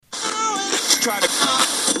try to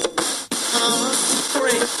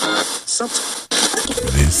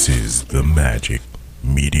This is the Magic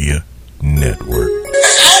Media Network. Open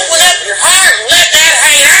up your heart and let that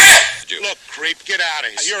hang out. Look, creep, get out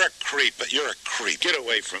of here. You're a creep, but you're a creep. Get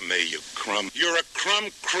away from me, you crumb. You're a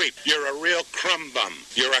crumb creep. You're a real crumb bum.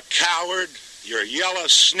 You're a coward. You're a yellow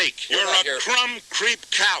sneak. You're a crumb creep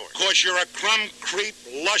coward. Cause you're a crumb creep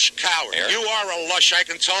lush coward. You are a lush, I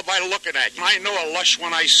can tell by looking at you. I know a lush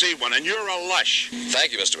when I see one, and you're a lush.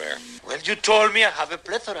 Thank you, Mr. Mayor. Well, you told me I have a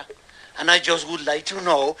plethora. And I just would like to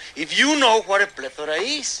know if you know what a plethora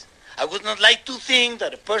is. I would not like to think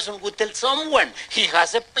that a person would tell someone he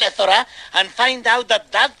has a plethora and find out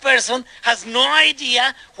that that person has no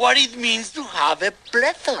idea what it means to have a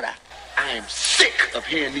plethora. I am sick of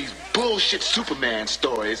hearing these bullshit Superman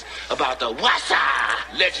stories about the Wassa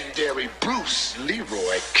legendary Bruce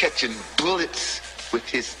Leroy catching bullets with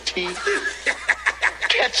his teeth.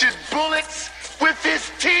 Catching bullets with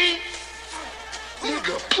his teeth?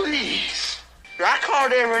 Nigga, please. I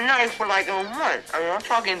called every night for like a month. I mean, I'm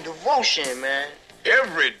talking devotion, man.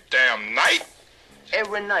 Every damn night?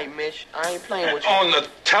 Every night, Mitch. I ain't playing with you. On the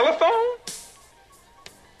telephone?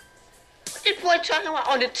 What this boy talking about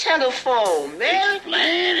on the telephone, man?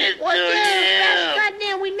 Explain it What to the hell? him.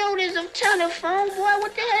 Goddamn, we know there's a telephone, boy.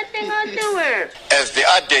 What the hell thing I do here? As the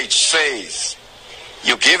adage says,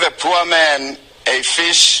 you give a poor man a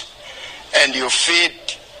fish and you feed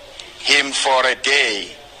him for a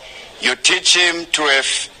day. You teach him to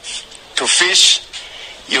fish.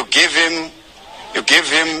 You give him,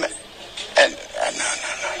 and no.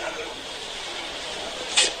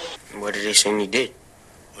 What did they say he did?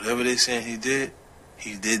 Whatever they saying he did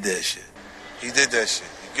that shit. He did that shit.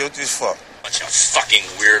 He guilty as fuck. Bunch of fucking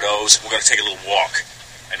weirdos. We're gonna take a little walk.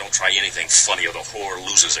 I don't try anything funny or the whore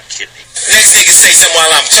loses a kidney. The next nigga say something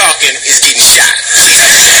while I'm talking is getting shot.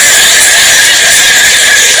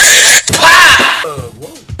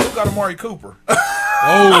 Who got Amari Cooper?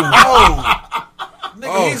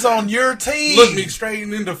 Nigga, he's on your team. Look me straight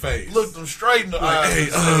in the face. Looked him straight in the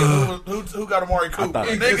eyes. Who got Amari Cooper?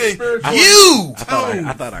 Nigga, you.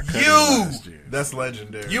 I thought I cut him last year. That's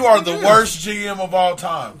legendary. You are the worst GM of all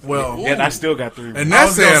time. Well, yet I still got 3 and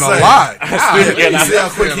that's saying a lot. You see how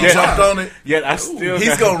quick he jumped on it? Yet I still.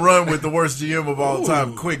 He's gonna run with the worst GM of all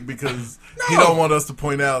time quick because he don't want us to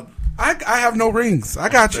point out. I have no rings. I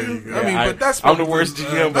got you. Yeah, I mean, but that's I'm the worst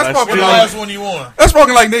GM. That's What the last one you won? That's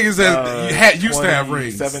spoken like niggas that used to have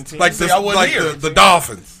rings. 2017. Like See, I wasn't here. the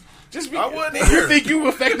Dolphins. I wasn't here. You think you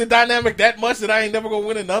affect the dynamic that much that I ain't never gonna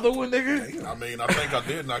win another one, nigga? I mean, I think I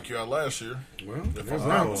did knock you out last year. Well, If I'm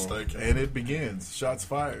not mistaken. And it begins. Shots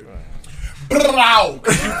fired.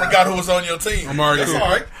 Because you forgot who was on your team. Amari That's Cooper. all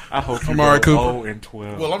right. I hope you Amari go Cooper.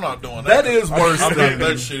 0-12. Well, I'm not doing that. That is worse I'm than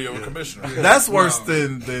that shitty of a commissioner. That's worse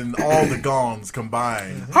than all the Gons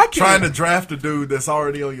combined. I can't- Trying to draft a dude that's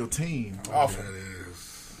already on your team. Awful.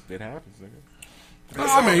 It happens, nigga.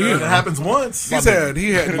 I mean, It happens once. he said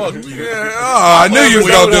he had. Fuck you. Yeah, I knew you was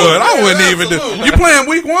gonna do it. I wouldn't even do. absolutely. You playing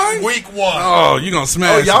week 1? Week 1. Oh, you gonna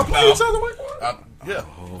smash? Y'all him. play each other week one? Yeah.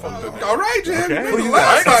 All right, Jim. Okay. You been I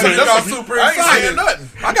last time. ain't Got saying super I ain't saying excited.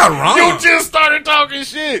 nothing. I got wrong. You just started talking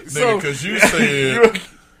shit. Nigga, because you said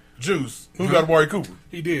Juice. Who got Amari Cooper?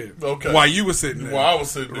 He did. Okay. While you were sitting there. While I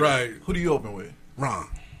was sitting there. Right. Who do you open with? Wrong.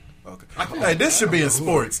 Okay. Hey, this should be in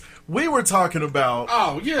sports. We were talking about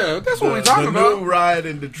Oh, yeah. That's what we're the talking new about. ride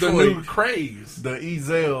in The Detroit, new craze. the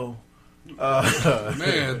Ezel.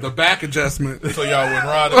 Man, the back adjustment. So y'all wouldn't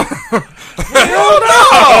ride it.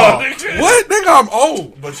 What? Nigga, I'm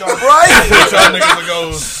old. But y'all, but y'all niggas will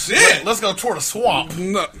go, Shit. let's go toward the swamp.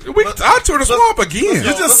 No, I tour the swamp again.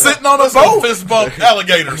 You're just sitting on a Let's go boat. fist bump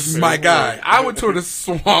alligators. My guy, I would tour the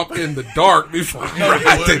swamp in the dark before I No, you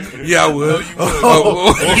ride wouldn't. it. Yeah, I would. No, you wouldn't.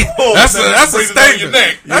 Oh, that's a Breathing down your statement.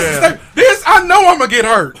 neck. That's a Yeah. statement. This, I know I'm gonna get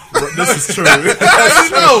hurt. This is true. How you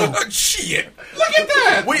know? Shit. Look at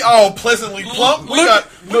that. We all pleasantly plump. We got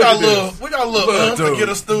a little to get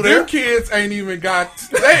us through Them there. kids ain't even got.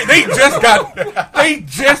 They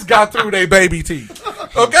just got through their baby teeth.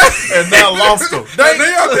 Okay, And now lost them. They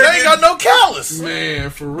ain't got no callus. man,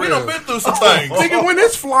 for real. We done been through some things. Nigga, when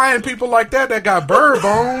it's flying people like that got bird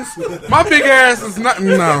bones, my big ass is not.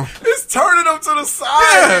 No, It's turning them to the side.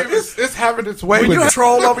 yeah, it's having its way When with you it.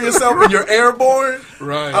 control over yourself when you're airborne,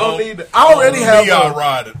 Right. I don't need. I already have. Y'all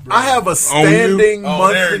ride it. I have a standing On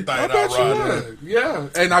monthly. everything, I I bet you ride it. would. Yeah,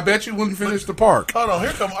 and I bet you wouldn't finish the park. Hold on,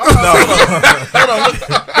 here come. Hold on,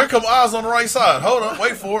 here come Oz on the right side. Hold on,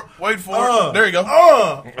 wait for it. There you go.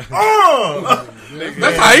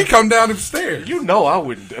 That's how he come down the stairs. You know I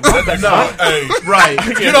wouldn't. Hey, right.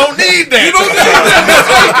 You don't need that. You don't need that. That's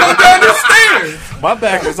how he come down the stairs. My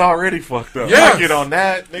back is already fucked up. Yes. I get on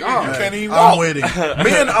that, nigga. You can't even walk. I'm with him.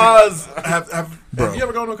 Me and Oz have you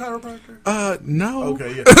ever gone to a chiropractor? No.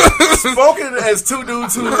 Okay, yeah. Spoken as two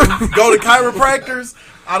dudes who go to chiropractors,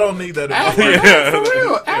 I don't need that. For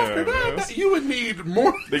real. After that, you would need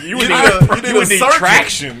more. Nigga, you would need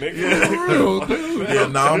traction, nigga. For real, dude. Yeah,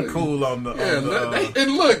 no, I'm cool on the.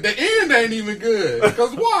 And look, the end ain't even good.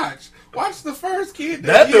 Because watch the first kid.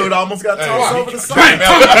 That dude almost got tossed over the side.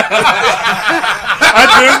 I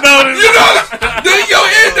just noticed. You know, then your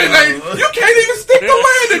ending ain't. You can't even stick the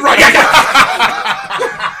landing right.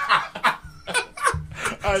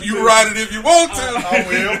 You ride it if you want to. I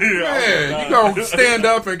will. Man, you gonna stand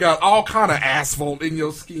up and got all kind of asphalt in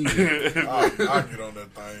your skin. I'll get on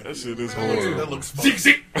that thing. That shit is horrible. That looks fun.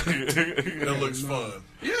 That looks fun.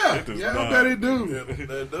 Yeah, I bet it do.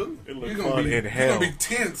 That do. It looks You're fun gonna be, in you're hell. gonna be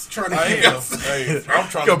tense trying to I get am. us. Hey, I'm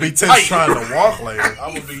trying Gonna to be tense trying to walk later.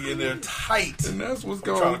 I'm gonna be in there tight. And that's what's I'm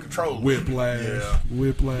trying going to control it. Whiplash. Yeah.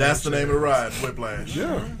 Whiplash. That's the name of the ride, Whiplash.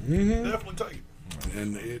 Yeah. Definitely take it.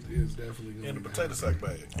 And it is definitely going In to the potato sack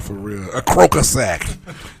bag. For real. A croaker sack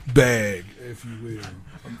bag, if you will.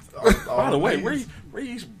 By the way, where you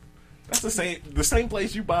that's the same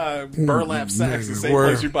place you buy burlap sacks, the same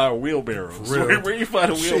place you buy wheelbarrows. Where you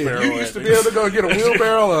find a wheelbarrow? You used to be able to go get a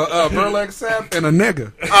wheelbarrow, a burlap sack, and a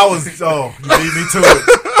nigga. You beat me to it.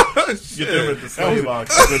 Get them at the slave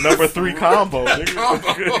auction. The number 3 combo.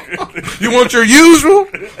 Nigga. You want your usual?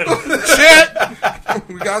 Chet.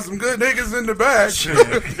 We got some good niggas in the back.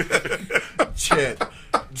 Chet.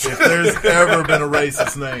 If there's ever been a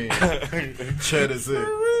racist name, Chet is it.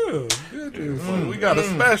 For real. We got a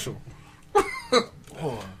special.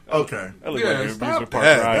 Okay. That look Yeah, like an stop amusement park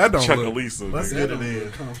that. ride. That don't Chuckalisa. Let's get it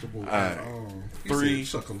in. Comfortable. Alright. 3.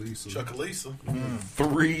 Chuckalisa.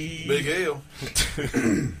 3. Big L.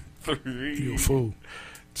 3. You a fool.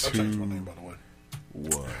 I changed my name, by the way.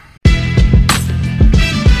 1.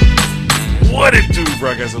 What it do,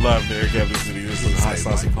 broadcast live from Eric Capital City. This is the Hot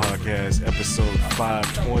Saucy Podcast, episode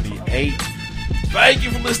 528. Thank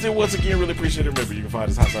you for listening once again. Really appreciate it. Remember, you can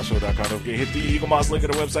find us at hotsauceshow.com. Don't forget, hit the Eagle Moss link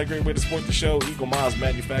on the website. Great way to support the show. Eagle Moss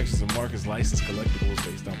manufactures and markets licensed collectibles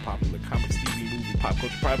based on popular comics, TV, movie, pop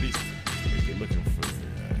culture properties. If you're looking for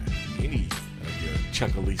any of your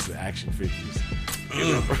Chuckalisa action figures,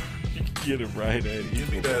 you can get it right at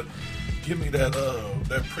Eagle. Give me that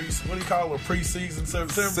pre, what do you call it? Pre-season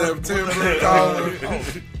September.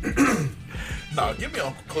 Nah, give me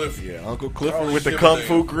Uncle Clifford. Yeah, Uncle Clifford with the Kung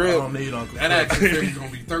Fu grip. I don't need Uncle That action figure's going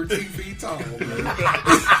to be 13 feet tall, man.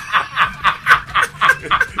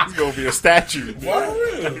 He's going to be a statue.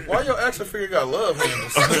 Why your action figure got love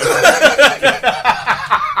handles?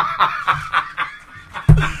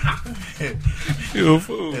 You a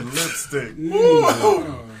fool. And lipstick.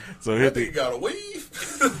 So hit the got a weave.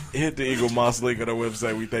 Hit the Eagle Moss link on our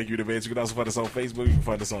website. We thank you in advance. You can also find us on Facebook. You can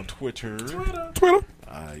find us on Twitter.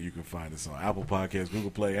 You can find us on Apple Podcasts,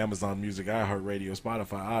 Google Play, Amazon Music, iHeartRadio,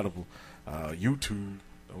 Spotify, Audible, YouTube.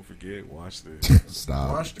 Don't forget, watch this.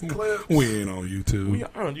 Stop. Watch the clips. We ain't on YouTube. We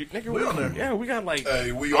are on YouTube. We on there. Yeah, we got like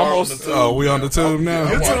we almost. on the tube. Oh, we on the tube now?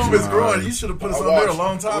 YouTube is growing. You should have put us on there a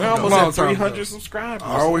long time We're ago. almost at 300 subscribers.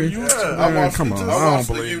 Are we? Yeah, I watched come the on. YouTube. I I don't watched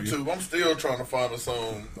the believe YouTube. you. I'm still trying to find us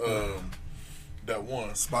on that one.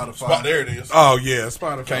 Spotify. There it is. Oh, yeah,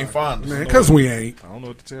 Spotify. Can't find us. Man, because we ain't. I don't know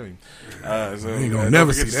what to tell you. So ain't gonna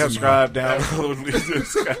never see that, Subscribe, download.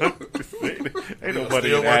 Ain't nobody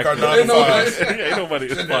still in work our active. 9 to 5. Ain't nobody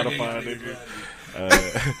in Spotify, nigga.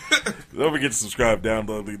 Don't forget to subscribe,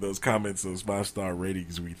 download, leave those comments, those 5-star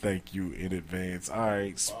ratings. We thank you in advance. All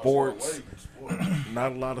right, sports.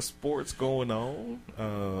 Not a lot of sports going on.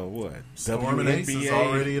 What? Storm and Ace is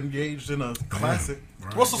already engaged in a classic.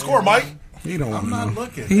 What's the score, Mike? He don't I'm not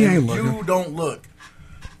looking. He ain't And looking. You don't look.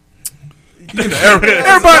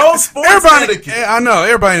 Everybody, I know.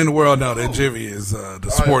 Everybody in the world know that Jimmy is the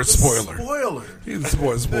sports spoiler. He's a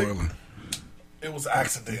sports spoiler. It was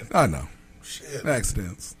accident. I know. Shit.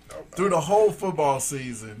 Accidents. Through the whole football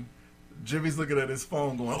season, Jimmy's looking at his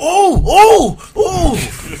phone going, "Oh,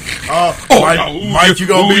 Mike, you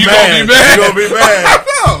gonna be mad? You gonna be mad?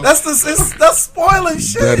 That's spoiling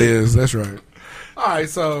shit. That is. That's right. All right,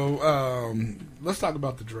 so let's talk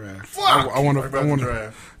about the draft. I want to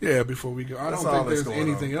draft. Yeah, before we go, I don't think there's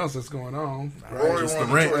anything else that's going on. Rory won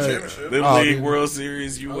the championship. Little League, World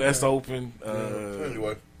Series, U.S. Open.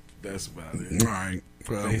 Anyway, that's about it. All right.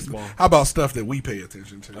 Well, Baseball. how about stuff that we pay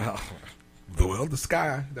attention to? Well, the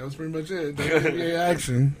sky. That was pretty much it. The NBA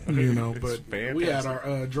action, But we had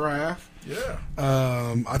our draft. Yeah.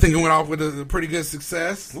 I think it went off with a pretty good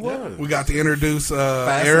success. It was. We got to introduce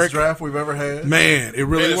fastest Eric. draft we've ever had. Man, it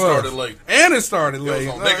really was. Started late. And it started late. It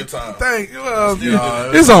was on nigga time.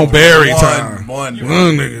 It's on Barry time. One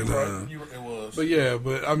nigga time. It was. But yeah,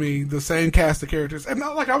 the same cast of characters. And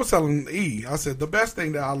like I was telling E, I said the best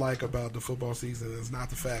thing that I like about the football season is not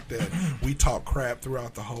the fact that we talk crap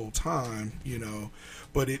throughout the whole time,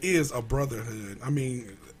 but it is a brotherhood. I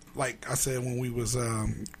mean, like I said when we was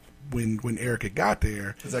when Eric had got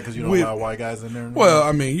there. Is that because you don't allow white guys in there? Well,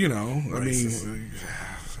 I mean,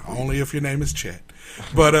 only if your name is Chet.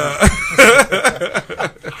 But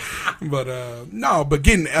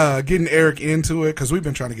getting Eric into it, because we've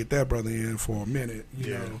been trying to get that brother in for a minute,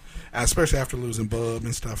 you know, especially after losing Bub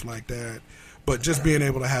and stuff like that. But just being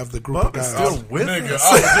able to have the group of guys. Still with us.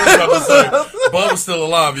 I was just about to say, Bub's still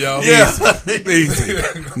alive, y'all. Yeah. Easy.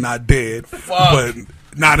 Not dead. But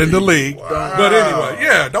not in the league. Wow. But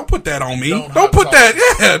anyway, don't put that on me. Don't put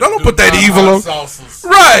that. Don't put that evil on.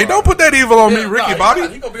 Right. Don't put that evil on me, Ricky Bobby.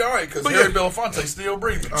 He gonna be all right because Harry Belafonte's still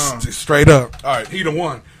breathing. Straight up. All right, he the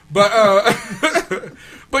one. But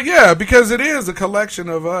but yeah, because it is a collection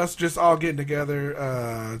of us just all getting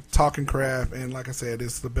together, talking crap, and like I said,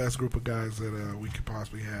 it's the best group of guys that we could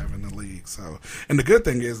possibly have in the league. So, and the good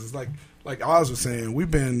thing is like Oz was saying,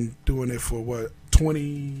 we've been doing it for what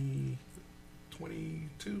 20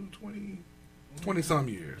 some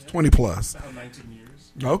years, 20 plus. About 19 years.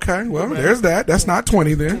 Okay, well, there's that. That's not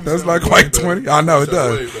 20 then. That's like 20. I know it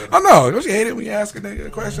does. I know. Don't you hate it when you ask a nigga a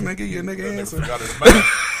question and give you a nigga answer?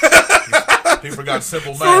 He forgot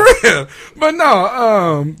simple math. For real. But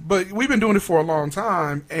no, but we've been doing it for a long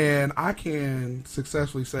time, and I can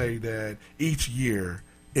successfully say that each year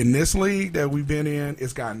in this league that we've been in,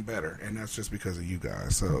 it's gotten better, and that's just because of you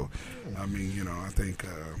guys. So, I mean, I think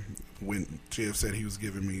when Jeff said he was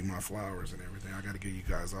giving me my flowers and everything, I got to give you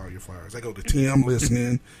guys all your flowers. I go to Tim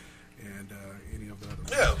listening and any of the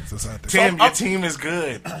other that's out there. Tim, your team is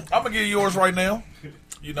good. I'm going to give you yours right now.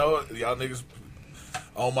 Y'all niggas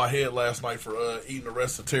on my head last night for eating the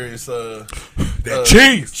rest of Terry's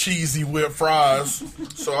cheesy whipped fries.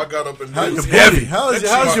 So I got up and how's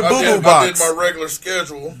your boo-boo box? I did my regular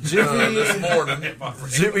schedule this morning.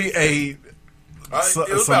 Jimmy ate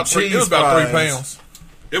it was about 3 pounds.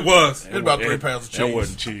 It was. It was about 3 pounds of cheese. That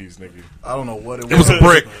wasn't cheese, nigga. I don't know what it was. It was a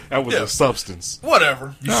brick. That was a substance.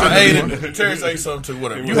 Whatever. You should have ate it. Terrence ate something too.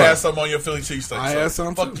 Whatever. You had something on your Philly cheesesteak. I had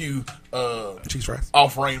some fuck too. You, cheese fries.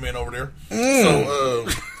 Off Rain Man over there. So,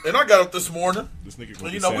 and I got up this morning. This nigga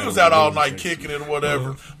we was out all night kicking it or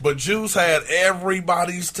whatever. But Juice had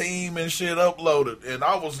everybody's team and shit uploaded, and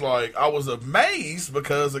I was amazed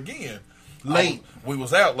because again, we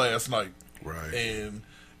was out last night, right? And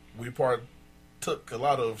we took a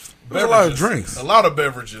lot of drinks. A lot of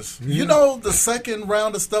beverages. You know the second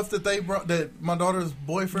round of stuff that they brought, that my daughter's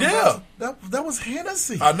boyfriend brought? That was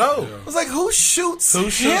Hennessy. I know. I was like, who shoots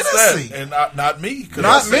Hennessy? That? And not me.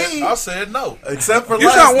 Not me. I said no. Except for you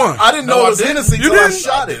shot one. I didn't know it was Hennessy until I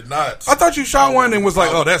shot it. I did not. I thought you shot one and was like,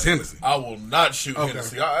 oh, that's Hennessy. I will not shoot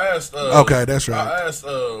Hennessy. I asked okay, that's right. I asked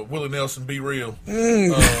Willie Nelson, be real.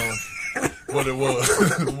 What it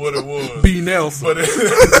was. B. Nelson. But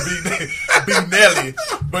B. Nelly.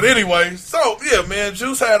 But anyway, so yeah, man,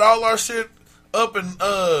 Juice had all our shit up in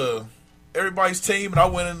everybody's team, and I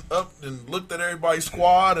went up and looked at everybody's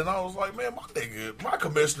squad, and I was like, man, my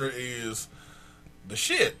commissioner is the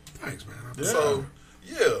shit. Thanks, man. So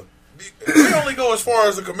yeah. We only go as far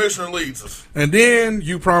as the commissioner leads us. And then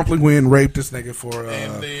you promptly went and raped this nigga for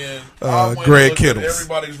Greg Kittles.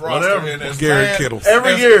 Everybody's roster. Garrett Kittles.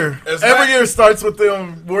 Every year starts with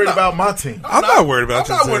them worried about my team. I'm not worried about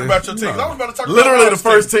your team. I'm not worried about your team. No. I was about to talk literally about the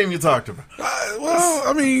first team you talked about. Well,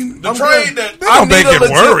 I mean, the trade that I need a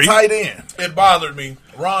legit tight end. It bothered me.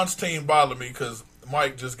 Ron's team bothered me because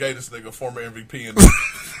Mike just gave this nigga former MVP and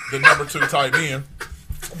the number 2 tight end.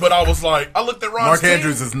 But I was like, I looked at Ron's Mark team.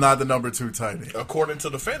 Andrews is not the number 2 tight end. According to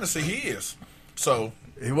the fantasy, he is. So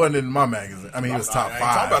he wasn't in my magazine. I mean, he was top 5. I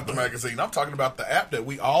ain't talking about the magazine. I'm talking about the app that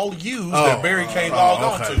we all use that Barry can't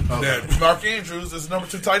log on to. That Mark Andrews is number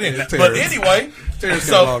 2 tight end. But anyway,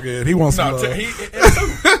 he wants to log.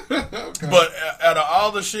 But out of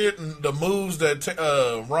all the shit and the moves that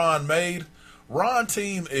Ron made, Ron's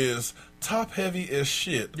team is top heavy as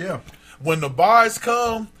shit. Yeah. When the buys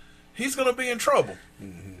come, he's going to be in trouble.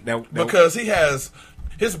 Now, because he has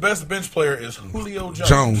his best bench player is Julio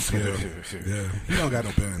Jones. Yeah. He don't got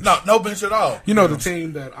no bench. No bench at all. You know the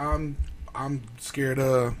team that I'm scared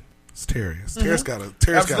of It's Terriers. Terriers got a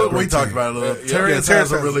Absolutely. We great talked team. about it a little. Terriers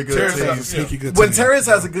has a really good Terriers team. has a sneaky good When team. Terriers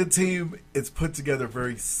has a good team, it's put together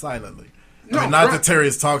very silently. I mean, not that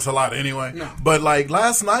Terriers talks a lot anyway. No. But like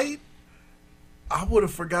last night, I would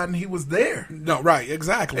have forgotten he was there. No, right,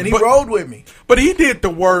 exactly. And he rode with me. But he did the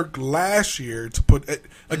work last year to put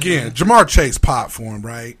again. Jamar Chase popped for him,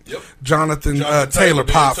 right? Yep. Jonathan Taylor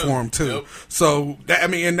popped for him too. Yep. So that, I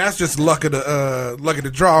mean, and that's just luck of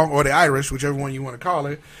the draw or the Irish, whichever one you want to call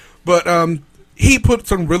it. But he put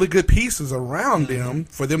some really good pieces around them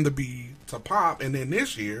for them to pop, and then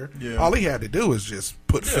this year, all he had to do is just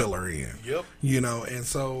put filler in. Yep. You know, and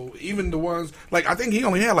so even the ones like I think he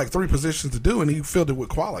only had like 3 positions to do, and he filled it with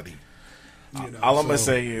quality. You know, all I'm gonna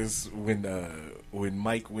say is when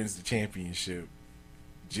Mike wins the championship,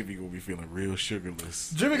 Jimmy gonna be feeling real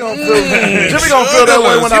sugarless. Jimmy gonna feel that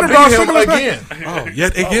way when I beat him again. Oh,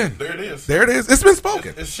 yet again. There it is. There it is. It's been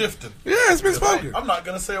spoken. It's shifting. Yeah, it's been spoken. I'm not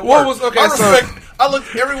gonna say a What word. was- okay, I so- respect. I look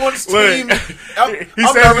at everyone's team. He said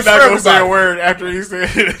he's not gonna say a word after he said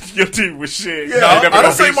your team was shit. Yeah, I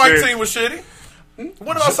didn't say my team was shitty.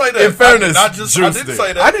 When did I say that? In fairness, I didn't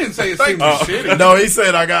say that. I didn't say his team was shitty. No, he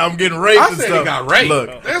said I'm getting raped. I and said stuff. he got raped.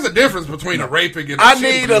 Look, There's a difference between a rape and getting I shitty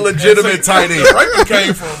need team. a legitimate tight end. Raping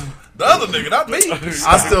came from the other nigga, not me.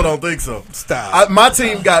 I still don't think so. Stop. My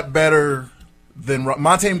team got better than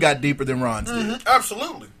my team got deeper than Ron's did.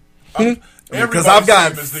 Absolutely. Because I've got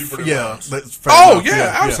team is deeper than Ron's. that's fair Oh enough.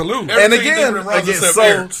 yeah, absolutely. And Every team again, deeper than Ron's except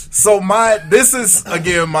Eric's. this is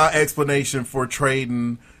again my explanation for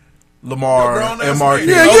trading Lamar grown-ass and Mark. nigga.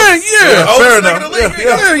 Yeah. Oldest Fair nigga enough. in the league,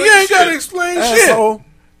 Yeah, You ain't got to explain And shit. so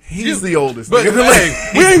he's the oldest. But nigga in the league.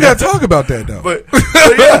 hey, we ain't got to talk about that though.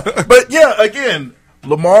 But yeah, again,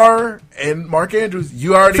 Lamar and Mark Andrews,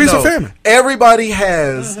 you already Feast know. or famine. Everybody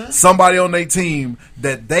has somebody on their team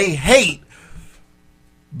that they hate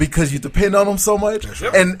because you depend on them so much,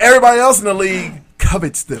 and everybody else in the league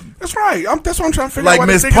covets them. That's right. That's what I'm trying to figure Like out.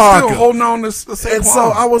 Why Miss this nigga Parker. still holding on to Saquon. And so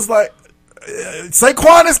I was like,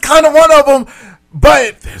 Saquon is kind of one of them,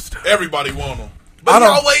 but Everybody want him. But I he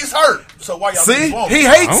don't- always hurt. So why y'all see, niggas want he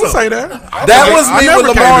him? hates I them. don't say that. That I was me never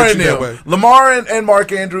with came Lamar at and you that them. way. Lamar and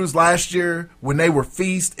Mark Andrews last year, when they were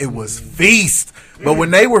feast, it was feast. But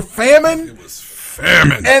when they were famine,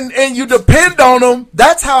 Famine. and you depend on them,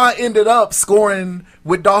 that's how I ended up scoring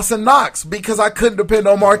with Dawson Knox, because I couldn't depend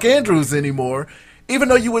on Mark Andrews anymore, even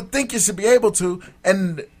though you would think you should be able to.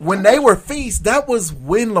 And when they were feast, that was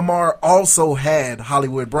when Lamar also had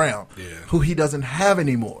Hollywood Brown, who he doesn't have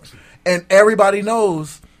anymore. And everybody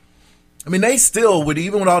knows, I mean, they still,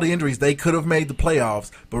 even with all the injuries, they could have made the playoffs.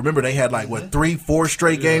 But remember, they had 3-4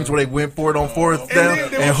 straight games where they went for it on fourth down.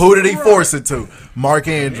 And who did he force it to? Mark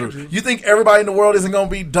Andrews. You think everybody in the world isn't going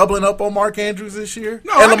to be doubling up on Mark Andrews this year?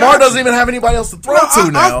 No, and I Lamar got doesn't you. even have anybody else to throw No,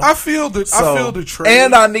 to now. I feel the trade.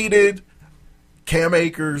 And I needed Cam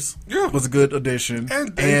Akers Yeah. was a good addition,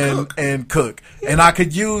 And Cook. And I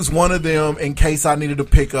could use one of them in case I needed to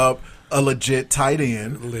pick up a legit tight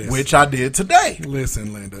end, Listen. which I did today.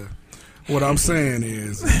 Listen, Linda. What I'm saying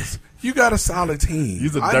is you got a solid team.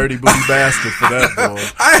 You're a dirty booty bastard for that, boy.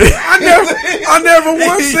 I never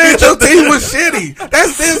once said your team was shitty.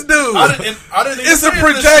 That's this dude. I didn't even It's say a it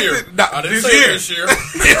projected. This year. I didn't say it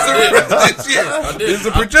this year. I did. It's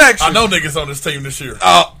a projection. I know niggas on this team this year.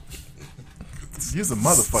 You're a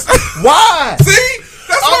motherfucker. Why? See?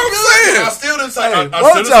 That's what I'm saying. I still didn't say. Hey, why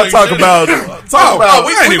don't y'all talk about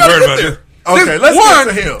we I ain't even better worried get about there. this. Okay, let's One,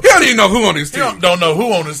 get to him. he don't even know who on his He team. don't know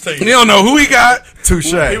who on his team. He don't know who he got. Touche.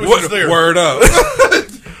 He was just there. Word up.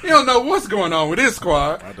 He don't know what's going on with his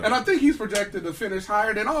squad. And I think he's projected to finish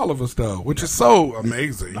higher than all of us, though, which is so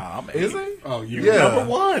amazing. Is he? Oh, you Yeah. Number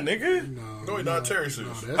one, nigga. No, he not Terry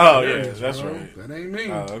Seuss. Oh, yeah, that's bro. right. That ain't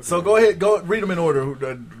me. Okay. So go ahead, read them in order,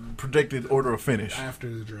 projected order of finish. After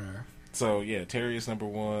the draft. So yeah, Terry is number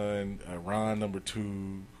one. Ron number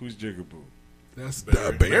two. Who's Jigaboo? That's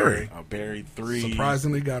Barry. Barry. Barry 3.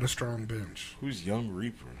 Surprisingly got a strong bench. Who's Young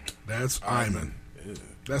Reaper? That's Iman.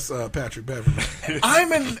 That's Patrick Beverly.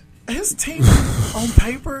 Iman, his team on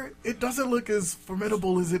paper, it doesn't look as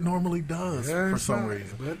formidable as it normally does for some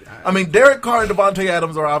reason. But I mean, Derek Carr and Devontae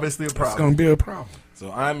Adams are obviously a it's problem. going to be a problem. So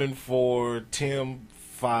I'm in 4. Tim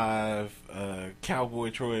 5. Cowboy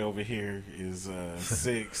Troy over here is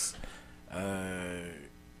 6.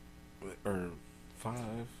 Or 5.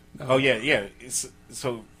 Oh yeah.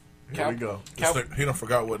 So Here we go. He don't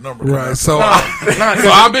forgot what number. Right. So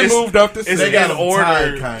I've been moved up to It's 6. They got in them order.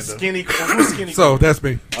 tied, kinda. Skinny. Who's Skinny? So that's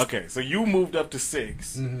me. Okay, so you moved up to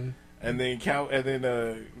 6, and then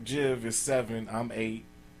Jiv is 7. I'm 8.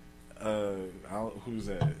 Who's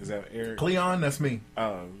that? Is that Eric? Cleon, that's me.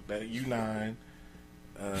 That you 9.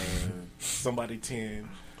 Somebody 10.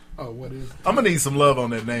 Oh, what is it? I'm gonna need some love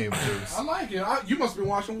on that name, Juice. I like it. You must have been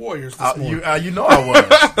watching Warriors this morning. You know I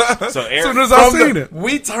was. So as soon as I seen it,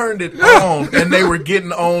 we turned it on, and they were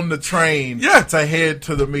getting on the train to head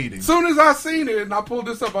to the meeting. As soon as I seen it and I pulled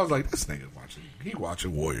this up, I was like, "This nigga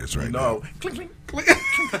watching Warriors right now." Clink, clink.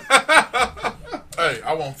 Hey,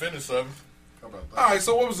 I won't finish something. How about that? All right,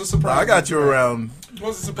 so what was the surprise? I got you around. What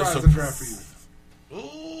was the surprise in the draft for you?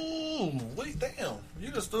 Ooh, wait, damn! You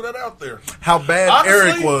just threw that out there. How bad Honestly,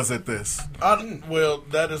 Eric was at this. Well,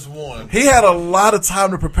 that is one. He had a lot of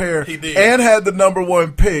time to prepare. He did. And had the number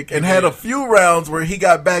one pick and had a few rounds where he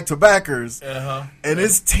got back-to-backers. Uh-huh. And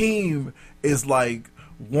his team is like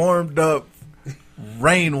warmed up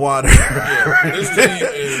rainwater. Yeah, this team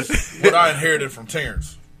is what I inherited from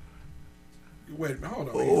Terrence. Wait, hold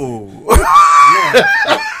on. Oh.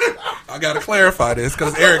 I got to clarify this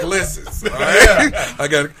because Eric listens. All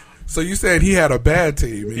right? So you said he had a bad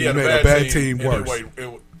team and you made a bad team worse. Wait,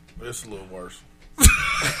 it's a little worse.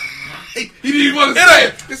 He didn't even want to say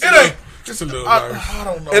it. It ain't. Just a little worse. I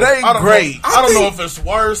don't know. It ain't great. I don't know if it's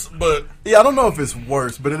worse, but Yeah, I don't know if it's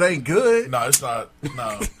worse, but it ain't good. no, it's not.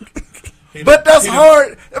 No. But that's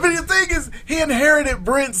hard. I mean, the thing is, he inherited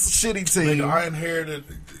Brent's shitty team. Nigga, I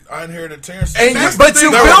inherited Terrence. But you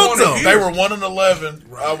built them. They were 1-11.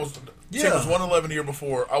 Right. I was. Team was 1-11 the year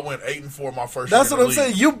before. I went 8-4 my first. That's year what in I'm the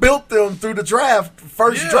league. saying. You built them through the draft,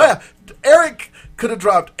 draft. Eric could have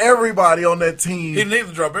dropped everybody on that team. He didn't need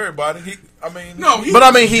to drop everybody. He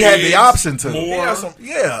had the option to. Moore,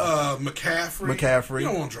 McCaffrey. You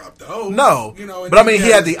don't want to drop those. No, but I mean,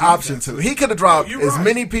 he had the option to. He could have dropped as right.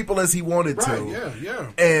 many people as he wanted to.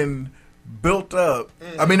 Yeah. And built up.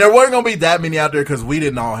 I mean, there weren't going to be that many out there because we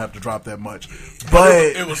didn't all have to drop that much. But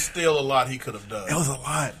it was still a lot he could have done. It was a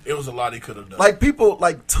lot. It was a lot he could have done. Like people,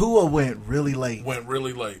 like Tua went really late.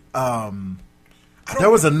 There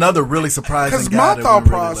was another really surprising guy. Because my that thought went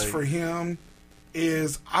process really for him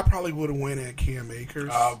is I probably would have went at Cam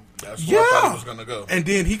Akers. That's where I thought he was going to go. And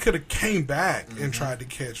then he could have came back and tried to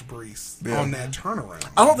catch Brees on that turnaround.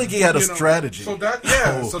 I don't think he had a strategy. So that,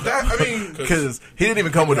 I mean, because he didn't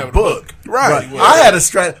even come with a book. Right. I had a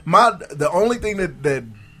strategy. The only thing that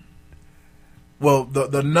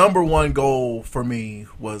the number one goal for me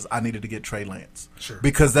was I needed to get Trey Lance. Sure.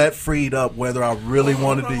 Because that freed up whether I really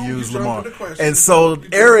wanted to use Lamar. And so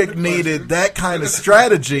Eric needed that kind of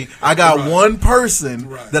strategy. I got one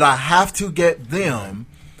person that I have to get them.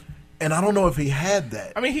 And I don't know if he had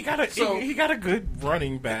that. I mean, he got a good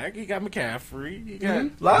running back. He got McCaffrey. He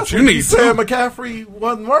got last week you said McCaffrey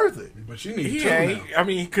wasn't worth it. But you need he two ain't. now. I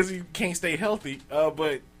mean, because he can't stay healthy.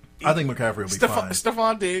 But I think McCaffrey will be fine.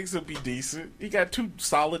 Stephon Diggs will be decent. He got two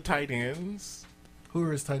solid tight ends. Who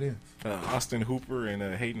are his tight ends? Austin Hooper and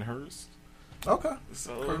Hayden Hurst. Okay.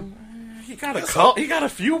 So he got a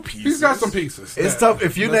few pieces. He's got some pieces. It's tough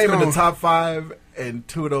if you name in the top 5 and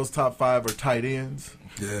 2 of those top 5 are tight ends.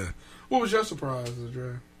 Yeah. What was your surprise of the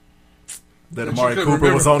draft? That Amari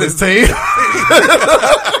Cooper was on his team.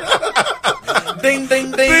 Ding,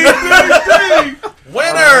 ding, ding.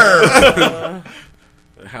 Winner.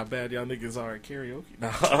 How bad y'all niggas are at karaoke? No.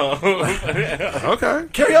 Okay.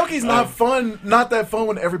 Karaoke's not fun. Not that fun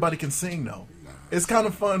when everybody can sing, though. It's kind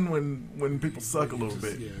of fun when people suck a little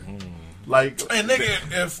bit. Like, and nigga,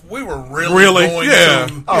 if we were really going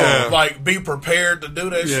to like be prepared to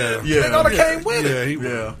do that shit, they gotta came with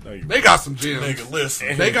it. They got some gems. Nigga,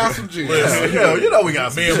 listen. They got some gems. Listen. You know we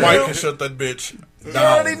got some me and gems. Mike can shut that bitch down. You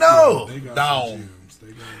already know. Down.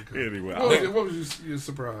 Anyway, what was your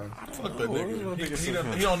surprise? Fuck that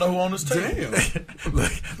nigga. He don't know who on his team. Damn.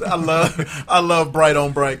 Look, I love bright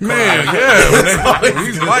on bright. Man, when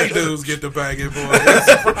these white dudes get the banging, boy.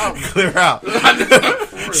 Clear out.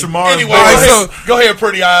 Shamar. Anyway, go ahead,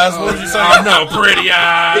 pretty eyes. What was you saying? No, pretty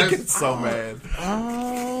eyes. He gets so mad.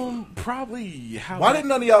 Probably. Why didn't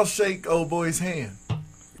none of y'all shake old boy's hand?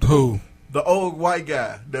 Who? The old white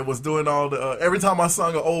guy that was doing all the. Every time I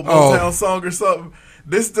sung an old Motown song or something,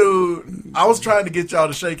 this dude, I was trying to get y'all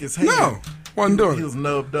to shake his hand. No, wasn't doing it. He was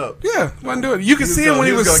nubbed up. Yeah, wasn't doing it. You could see it when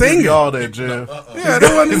he was singing. All that, Jeff. Yeah,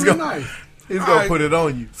 that wasn't even nice. He's gonna put it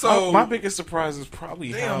on you. So my biggest surprise is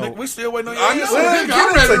probably how we still waiting on you. I know.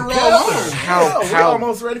 I'm ready to roll on. How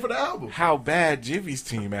almost ready for the album. How bad Jivy's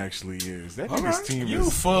team actually is. That nigga's team You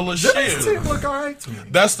is full of Jivy's shit. team look all right to me.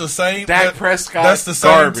 That's the same. Dak Prescott. That's the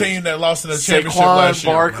same garbage. team that lost in the championship Saquon last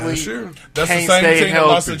year. Barkley. Sure. That's the can't same stay team that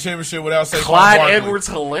lost in healthy. the championship without Saquon Clyde Barkley.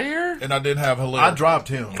 Edwards-Helaire. And I didn't have Hilaire. I dropped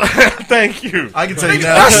him. Thank you. I can tell you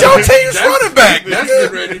now. That's your team's running back. That's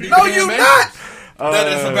getting ready to be No, Cam you Akers. not. That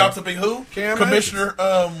is about to be who? Cam Commissioner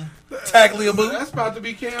Tagliabue. That's about to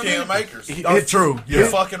be Cam Akers. That's true. You're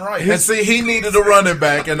fucking right. And see, he needed a running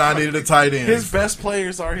back, and I needed a tight end. His best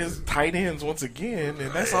players are his tight ends once again,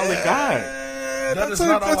 and that's all they got. That's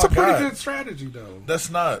a pretty good strategy, though. That's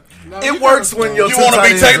not. It works when your You want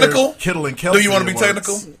to be technical? Kittle and Kelsey. Do you want to be works.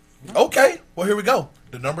 technical? Okay. Well, here we go.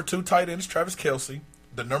 The number 2 tight end is Travis Kelce.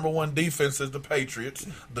 The number 1 defense is the Patriots.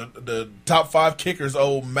 The top 5 kickers,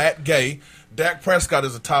 old Matt Gay. Dak Prescott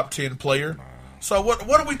is a top 10 player. So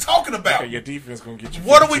what are we talking about? Okay, your defense gonna get you.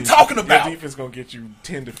 What are we talking about? Your defense gonna get you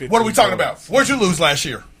 10 to 15. What are we talking about? Where'd you lose last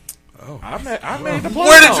year? I made the playoffs.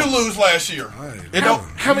 Where did you lose last year?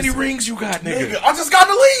 How many rings you got, nigga? I just got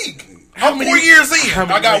in the league. I'm 4 years in. how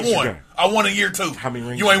many I got rings you one. got? I won in year 2. How many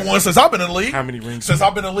rings You ain't won since I've been in the league. How many rings? Since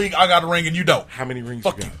I've been in the league, I got a ring and you don't. How many rings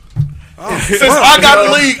Fuck you got? Since I got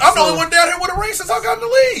in the league, I'm the only one down here with a ring since I got in the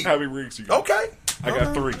league. How many rings you got? Okay. I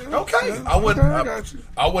got 3. Okay. I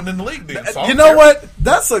wasn't in the league then. So I You don't know care. what?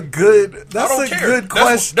 That's a good. I That's don't a care. good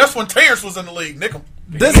question. That's when Terrence was in the league, Nick.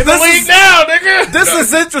 This in the league is, now, nigga. This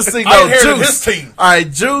is interesting I though. inherited Juice. his team. All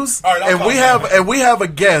right, Juice. All right, I'll and call we him. have we have a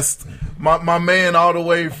guest. My man all the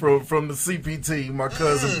way from the CPT, my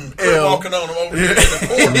cousin L. Walking on him over here in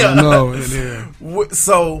the corner. No, in here.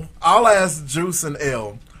 So I'll ask Juice and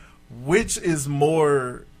L, which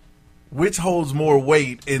holds more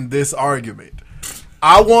weight in this argument?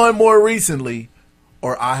 I won more recently,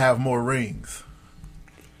 or I have more rings?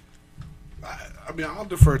 I mean, I'll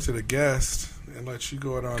defer to the guest and let you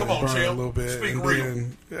go it on Come and on, burn Tim. a little bit. Speak and real.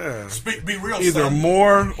 Then, yeah. Be real. Either son.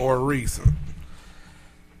 more or recent.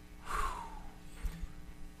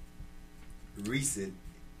 Recent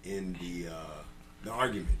in the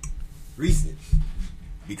argument. Recent.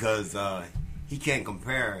 Because he can't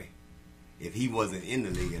compare if he wasn't in the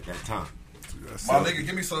league at that time. My nigga,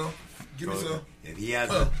 give me some. Give me So some. if he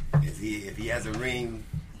has if he has a ring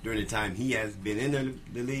during the time he has been in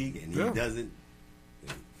the league and he doesn't,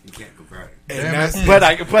 you can't compare it. And that's, I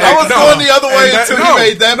was going the other way until he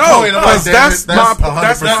made that point. I'm like,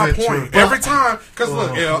 that's my 100% point. true. Every time, because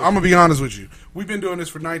look, I'm gonna be honest with you. We've been doing this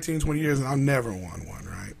for 19, 20 years, and I've never won one,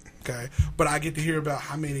 right? Okay, but I get to hear about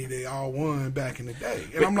how many they all won back in the day,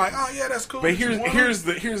 and I'm like, oh yeah, that's cool. But here's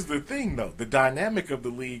the thing though. The dynamic of the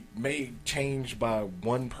league may change by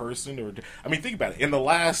one person, or I mean, think about it. In the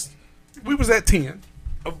last, we was at 10.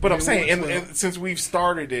 But I'm saying, and since we've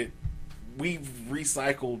started it, we've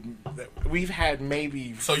recycled. We've had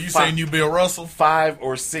maybe. So you saying you Bill Russell? 5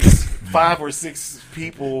 or 6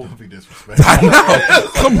 people. Don't be disrespectful. I know.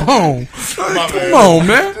 Come on, come on,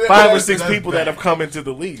 man. 5 or 6 people that have come into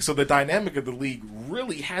the league. So the dynamic of the league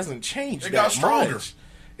really hasn't changed. It got that stronger. much.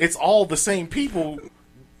 It's all the same people.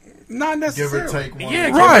 Not necessarily. Give or take one. Yeah,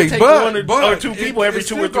 Right, give or take but, one or 2 people every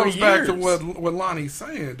 2 or 3 goes years. back to what Lonnie's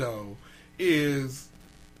saying though is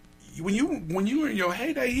when you were in your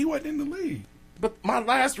heyday, he wasn't in the league. But my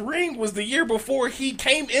last ring was the year before he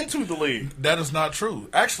came into the league. That is not true.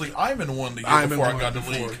 Actually, Iman won the year Iman before I won got in the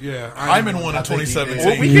before, league. yeah. Iman won in I think he did.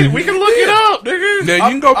 2017. Well, we can look it up, nigga. Now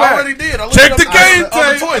you can go back. I already did. I looked Check it the up game on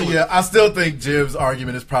the tape. toilet. Yeah, I still think Jib's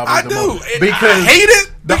argument is probably I the do. most And because I hate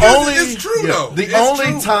it. the because only it's true though. The It's only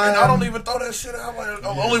true. time And I don't even throw that shit out. Like,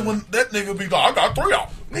 only when that nigga be like, I got 3 out.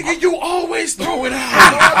 Nigga, you always throw it out.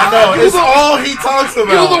 I know it's all he talks about.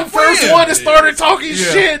 You the first When? one that started talking Yeah.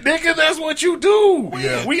 shit, nigga. That's what you do.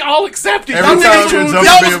 Yeah. We all accept it. Every Y'all time niggas you're choose- jumping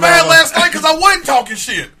Y'all me was about mad it. last night because I wasn't talking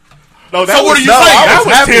shit. No, that So what was, are you no, saying? I that was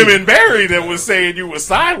was happy. Tim and Barry that was saying you were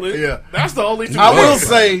silent. Yeah. That's the only two. I will ways.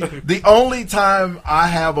 say the only time I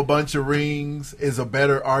have a bunch of rings is a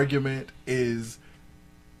better argument is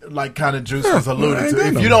like kind of Juice was alluded ain't to. got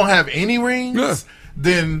If no. you don't have any rings, Yeah.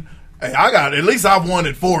 then hey, I got at least I've won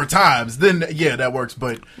it 4 times. Then yeah, that works.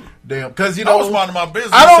 But damn, because you I was know minding my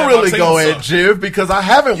business. I said don't my really team go at sucked. Jiv because I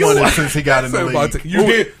haven't won it since he got in the Say about league. it. You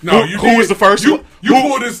did. No, you who did. was the first You one? you Who-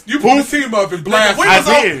 pulled this. You pulled this team up and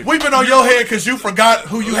blasted. We've been on your head because you forgot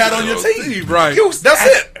who you had on your team. Right. That's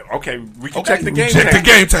it. Okay, we can Okay. check the game Check tape. the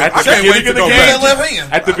game tape. At I the can't wait beginning to of the go game back. That left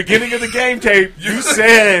hand. At the beginning of the game tape, you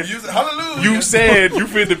said Hallelujah. you said you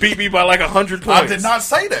finna beat me by like 100 points. I did not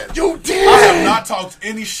say that. You did. I have not talked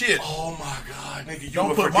any shit. Oh my god, nigga! You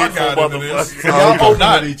Don't a put my forgetful God into this. motherfucker. So y'all You open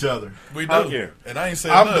not. with each other. We do. Oh, yeah. And I ain't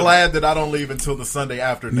saying I'm nothing. glad that I don't leave until the Sunday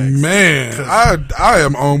after next. Man, 'Cause I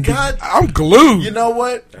am on. God- I'm glued. you know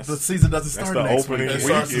what? The season doesn't That's start the next opening week. It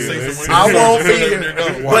starts the weekend. season. I won't be There you here,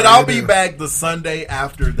 go. but I'll be back the Sunday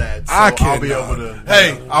after that. So I I'll be cannot. able to.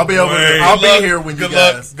 Hey, I'll be able to. Wait. I'll Good luck. be here when you Good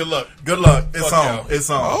luck. guys. Good luck. Good luck. It's Fuck on. y'all. It's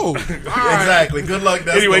on. Oh, Exactly. Good luck.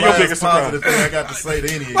 That's Anyway, the your last biggest surprise. positive thing I got to say to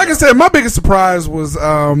any of you. like I said, my biggest surprise was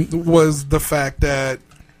the fact that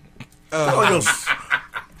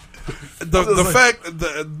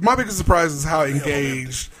my biggest surprise is how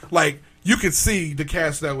engaged. Like you could see the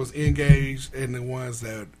cast that was engaged and the ones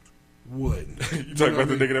that wouldn't. You talking about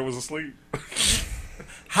the nigga that was asleep?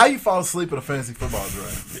 How you fall asleep at a fantasy football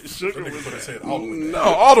draft? Sugar was Put his head all the way down. No,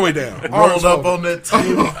 all the way down. Rolled up on that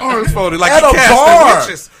table. Arms folded like At he a casted bar.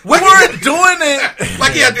 wishes. We weren't doing it.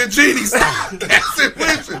 Like he had the genie style. Casting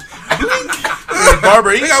wishes.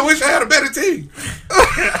 Barbara, I wish I had a better team.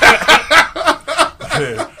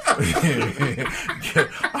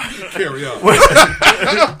 Carry on.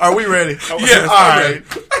 Are we ready? Yes. All right.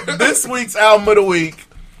 This week's album of the week.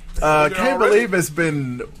 Can't believe it's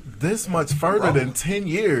been this much further than 10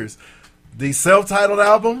 years. The self-titled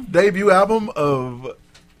album, debut album of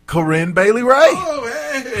Corinne Bailey Rae.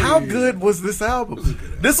 Oh, hey. How good was this album?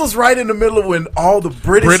 This was right in the middle of when all the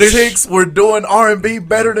British chicks were doing R&B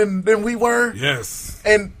better than we were. Yes.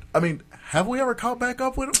 And, I mean, have we ever caught back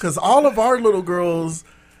up with them? Because all of our little girls,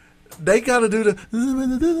 they got to do the...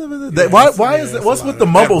 why is it? What's with the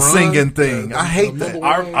mumble singing thing? I hate that.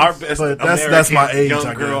 Our best But American that's my age, young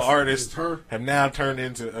I girl guess. artists have now turned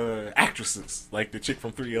into actresses, like the chick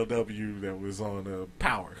from 3LW that was on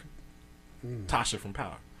Power, Tasha from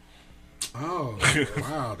Power. Oh,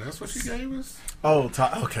 wow. That's what she gave us? Oh,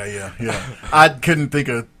 okay, yeah. I couldn't think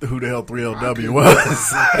of who the hell 3LW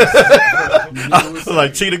was.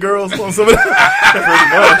 Like Cheetah Girls or something.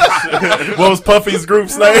 What was Puffy's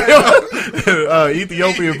group's name?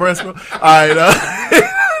 Ethiopian Breast Milk. All right.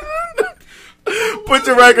 Put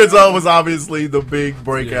Your Records On was obviously the big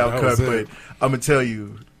breakout cut, but I'm going to tell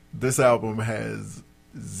you, this album has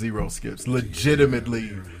zero skips.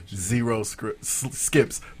 Legitimately zero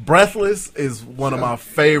skips. Breathless is one of my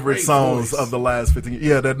favorite songs of the last 15 years.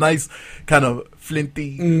 Yeah, that nice kind of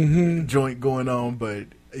flinty joint going on. But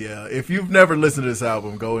yeah, if you've never listened to this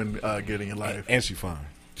album, go and get in your life. And she fine.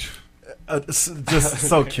 Just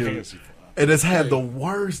so cute. And it's had the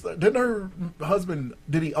worst. Didn't her husband,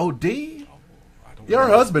 did he OD? Yeah, her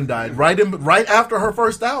husband died right after her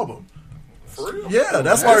first album. Yeah,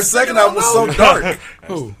 that's why her second album was so dark.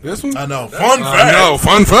 Who? This one? I know. Fun fact. No,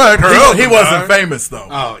 fun fact. He wasn't famous though.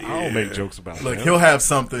 Oh, yeah. I don't make jokes about that. Look, he'll have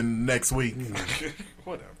something next week.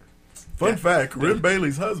 Whatever. Fun fact: Corinne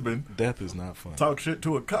Bailey's husband. Death is not fun. Talk shit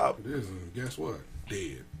to a cop. It is, and guess what?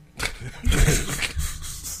 Dead.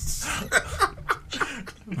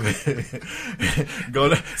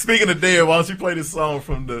 Speaking of dead, why don't you play this song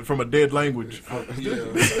from a dead language?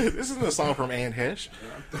 This isn't a song from Anne Hesh.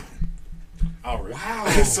 All right. Wow.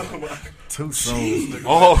 Too soon.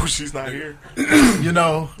 Oh, she's not here. You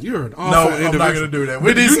know, you're an awful no, individual. I'm not going to do that.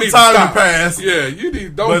 We need some time to pass. Yeah, you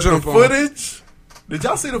need. Don't but jump the on. footage. Did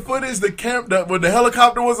y'all see the footage? When the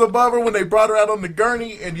helicopter was above her when they brought her out on the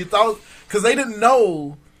gurney, and you thought because they didn't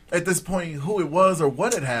know at this point who it was or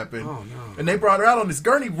what had happened. Oh no! And they brought her out on this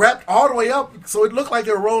gurney, wrapped all the way up, so it looked like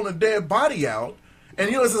they were rolling a dead body out. And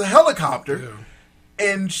you know, it's a helicopter,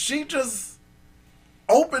 and she just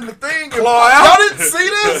opened the thing and claw out. Y'all didn't see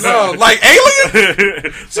this? No, like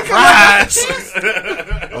Alien. Surprise!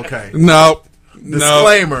 Okay. No.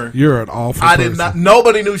 Disclaimer: You're an awful. I did not.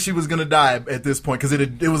 Nobody knew she was going to die at this point because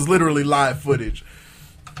it was literally live footage.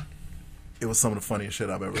 It was some of the funniest shit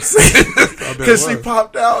I've ever seen because she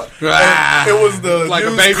popped out. And it was the like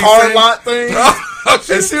used a baby car thing? lot thing,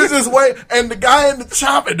 and she was just waiting. And the guy in the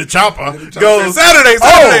chopper goes, Saturday.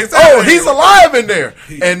 Oh, he's alive in there.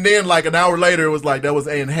 And then like an hour later, it was like that was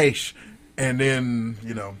Anne Heche, and then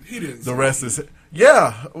the rest is.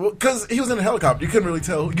 Yeah, because he was in a helicopter. You couldn't really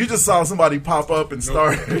tell. You just saw somebody pop up and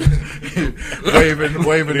start waving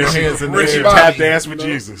their hands in the Richie air. tap dance with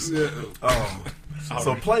Jesus. Yeah. Oh.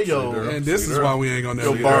 So play your... And this is why we ain't gonna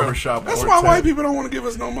your barbershop. That's why white people don't want to give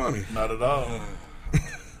us no money. Not at all.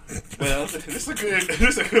 Well, this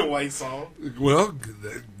is a good white song. Well,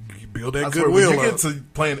 build that I swear, goodwill when you up. get to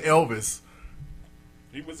playing Elvis...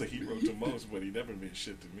 He was a hero to most, but he never meant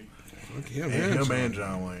shit to me. Fuck him, and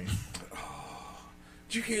John Wayne.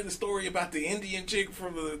 Did you hear the story about the Indian chick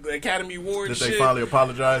from the Academy Awards? Did shit? they finally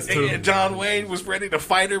apologize to? And John Wayne was ready to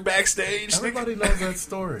fight her backstage. Everybody knows that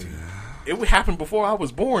story. It happened before I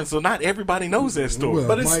was born, so not everybody knows that story. Well,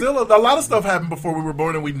 but it's still a lot of stuff happened before we were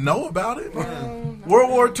born, and we know about it. World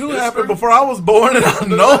War II happened before I was born, and I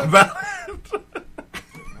know about it.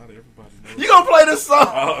 You gonna play this song?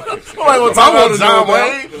 Oh, okay. Somebody want to talk about John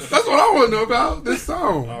Wayne? That's what I want to know about this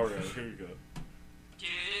song. All right, here we go.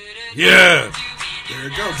 Yeah. There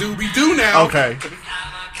it goes. Doobie doo now. Okay.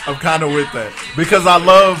 I'm kind of with that because I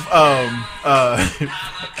love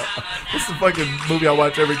what's the fucking movie I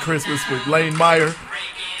watch every Christmas with Lane Meyer?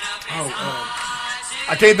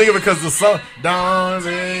 I can't think of it because the song "Don't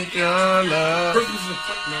Think Your Love."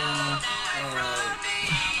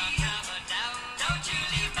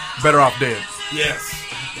 Better Off Dead. Yes.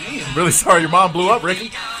 I'm really sorry your mom blew up,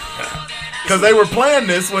 Ricky. Because they were playing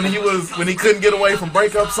this when he couldn't get away from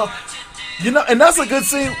breakup song. You know, and that's a good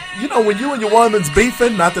scene. You know, when you and your woman's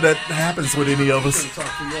beefing, not that happens with any of us.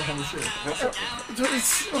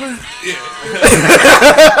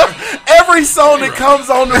 Every song that comes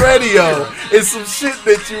on the radio is some shit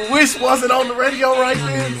that you wish wasn't on the radio right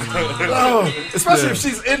then. Oh, especially if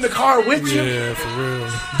she's in the car with you. Yeah, for real.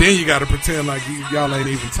 Then you got to pretend like y'all ain't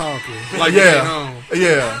even talking. Like yeah, like,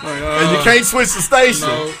 and you can't switch the station.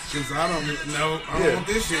 No, because I don't want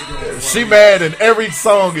this shit going. She mad, and every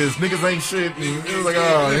song is niggas ain't shit. And it was like,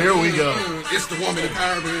 oh, here we go. It's the woman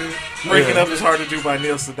empowerment. Breaking Up Is Hard to Do by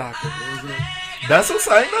Neil Sedaka. That's who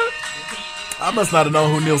sang that? I must not have known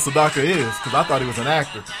who Neil Sedaka is, because I thought he was an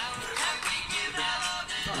actor.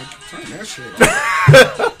 Turn that shit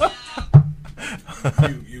off.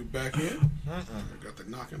 you back in? I got the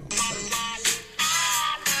knocking on the table.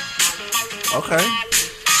 Okay.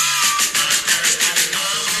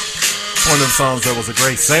 One of them songs that was a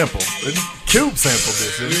great sample. Cube sampled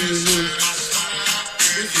this, isn't it?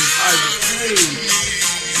 This is Isaac Hayes.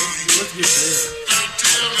 Let's get there.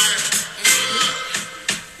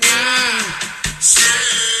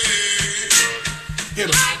 Hit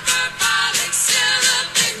him.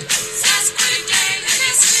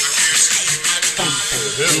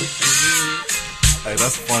 Hey,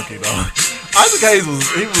 that's funky, though. Isaac Hayes was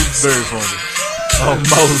very funny. Oh,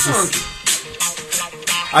 Moses.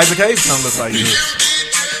 Isaac Hayes kind of looks like this.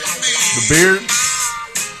 The beard.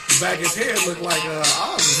 The back of his head looked like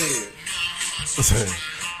Oz's head.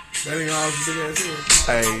 That ain't Oz's big ass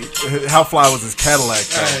head. Hey, how fly was his Cadillac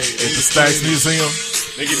at the Stax Museum?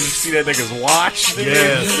 Nigga, did you see that nigga's watch? Nigga?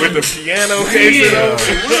 Yes. With the piano case.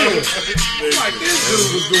 Like this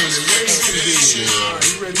dude was doing it way too big.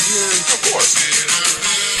 You ready to hear it? Of course.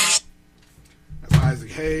 That's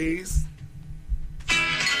Isaac Hayes.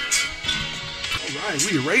 All right,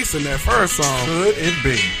 we erasing that first song. Could it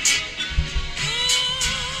be?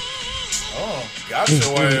 Oh, got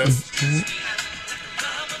your ass.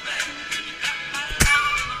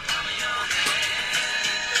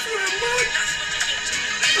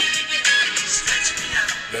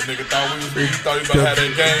 That nigga thought he was about to have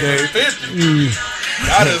that game at 50.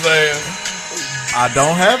 Got his ass. I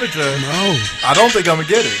don't have it, Jay. No. I don't think I'm going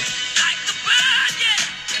to get it.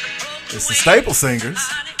 It's the Staple Singers.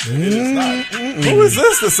 It is not. Who is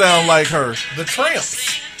this that sound like her? The Tramps.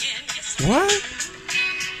 What?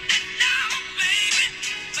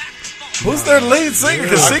 Who's their lead singer?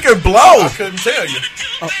 Because she can blow. I couldn't tell you.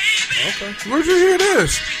 Okay. Where'd you hear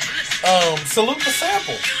this? Salute the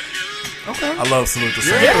Sample. Okay. I love Salute the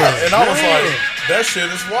Sample. Yeah, and I was like, that shit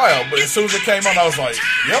is wild. But as soon as it came on, I was like,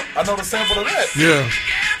 yep, I know the sample of that. Yeah.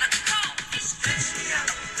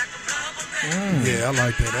 Yeah, I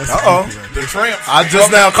like that. That's The Tramps. I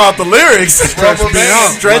just now caught the lyrics.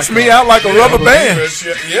 Stretch me out like a rubber band.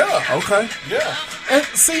 Yeah. Okay. Yeah. And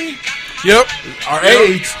see, Yep. our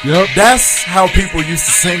age, Yep. that's how people used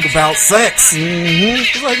to sing about sex.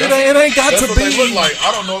 It's like, it ain't got That's to what they look be. like.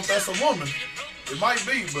 I don't know if that's a woman. It might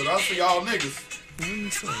be, but I see all niggas.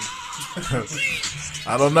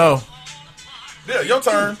 I don't know. Yeah, your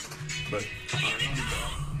turn. But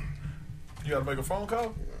you gotta make a phone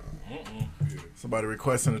call? Somebody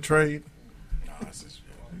requesting a trade.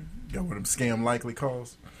 Got one of them scam likely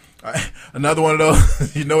calls. Another one of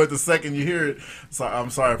those, you know it the second you hear it. So I'm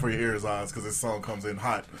sorry for your ears, Oz, because this song comes in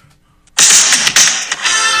hot.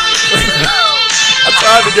 I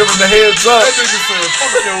tried to give him the heads up. That nigga said,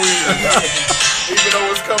 fuck your ears. Even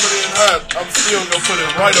though it's coming in hot, I'm still gonna put it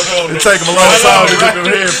right up on It take him a long time to get them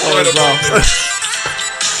headphones off.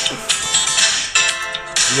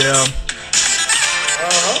 Yeah.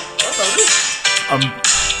 I'm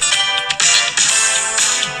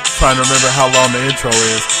trying to remember how long the intro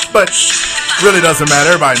is, but really doesn't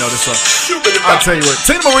matter. Everybody know this song. I'll tell you what,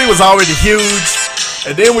 Tina Marie was already huge,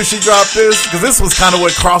 and then when she dropped this, because this was kind of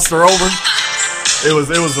what crossed her over, it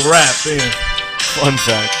was a wrap then. Fun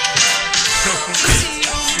fact.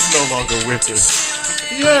 She's no longer with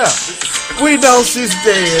us. Yeah, we know she's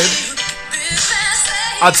dead.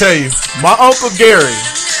 I tell you, my Uncle Gary.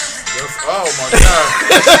 Oh my God.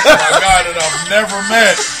 Oh my God, that I've never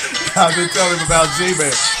met. I've been telling him about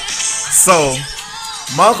G-Man. So,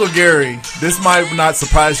 my Uncle Gary, this might not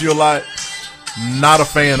surprise you a lot, not a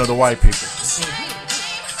fan of the white people.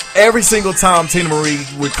 Every single time Tina Marie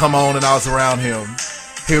would come on and I was around him,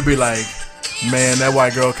 he would be like, man, that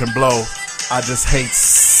white girl can blow. I just hate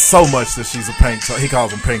so much that she's a pink toe. He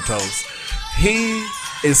calls them pink toes. He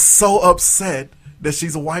is so upset that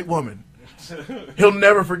she's a white woman. He'll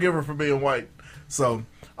never forgive her for being white. So,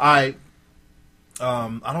 I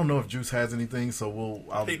I don't know if Juice has anything, so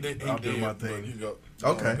I'll do my thing. You go.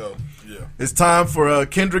 Okay. Go. Yeah. It's time for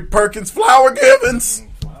Kendrick Perkins Flower Givens.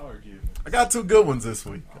 I got 2 good ones this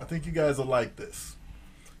week. I think you guys will like this.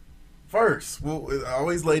 First,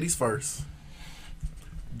 always ladies first.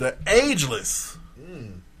 The ageless,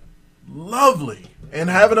 lovely, and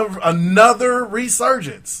having another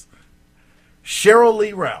resurgence. Cheryl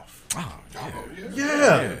Lee Ralph. Oh,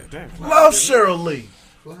 yeah. Love Cheryl Lee.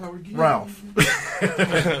 Ralph.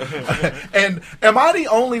 And am I the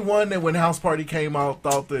only one that when House Party came out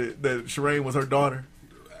thought that Sherane was her daughter?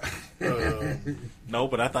 No,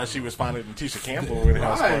 but I thought she was finding Tisha Campbell when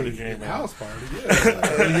House Party came out. House Party,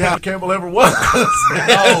 yeah. Yeah, Campbell ever was.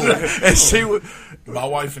 And she would. My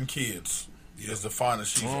Wife and Kids is the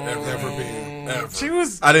finest she's ever been. Ever. She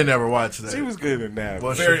was. I didn't ever watch that. She was good in that.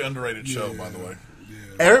 Well, very underrated show, by the way.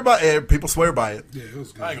 People swear by it. Yeah, it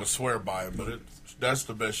was good. I ain't gonna swear by it, but that's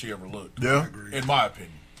the best she ever looked. Yeah, in my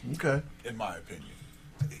opinion. Okay, in my opinion.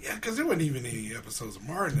 Yeah, because there wasn't even any episodes of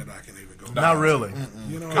Martin that I can even go. Not really.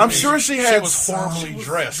 You know, I'm sure she had. She was formally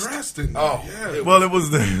dressed. In that, yeah. Well, it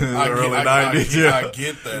was the early '90s. Yeah, I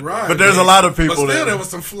get that. Right. But there's a lot of people. But still, that there was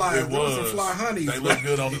some fly. There was some fly honeys. They look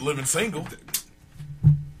good on the Living Single.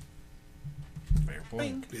 Fair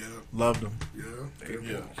point. Yeah, loved them.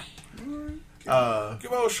 Yeah.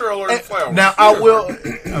 Give old Cheryl flowers. Now I will.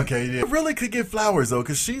 Okay, yeah. Really could get flowers though,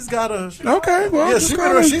 because she's got a. Okay, well, yeah,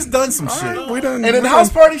 she's done some shit. Right, we done, and in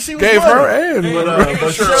House Party, she was gave her and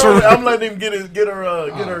but Cheryl, I'm letting him get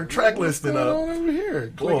her track listing up. Over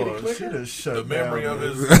here, boy, she just shut the memory down,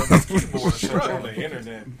 of his keyboard on the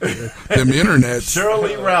internet. Them internet. Cheryl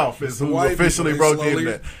Lee Ralph is who officially broke the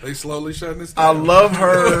internet. They slowly shutting this I down. love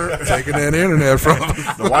her taking that internet from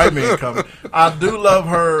the white man coming. I do love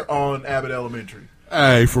her on Abbott Elementary.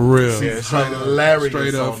 Hey, for real. She's hilarious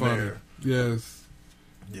Straight up on funny. there. Yes.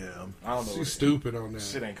 Yeah. I don't know. She's stupid on that.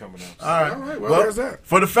 Shit ain't coming up. All right. Well, where's that?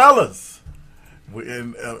 For the fellas,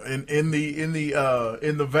 in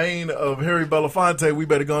the vein of Harry Belafonte, we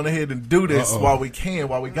better go on ahead and do this while we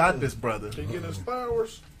got this brother. They get his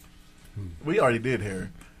flowers. We already did Harry.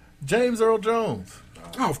 James Earl Jones.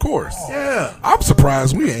 Oh, of course. Yeah. I'm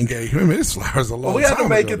surprised we ain't gave him his flowers a long time. We had to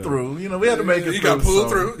make ago, it through. You know, we had to make it through. You got to pull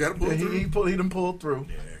through. Got to pull through. He done pulled through.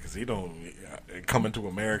 Yeah, because he don't. Coming to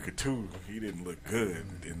America too, he didn't look good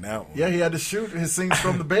in that one. Yeah, he had to shoot his scenes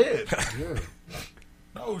from the bed. Yeah.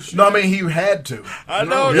 No shit. No, I mean he had to. I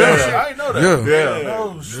know. Yeah. Shit, I didn't know that. Yeah.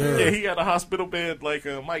 No shit. Yeah, he got a hospital bed like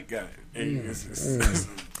Mike got.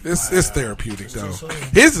 It's therapeutic though.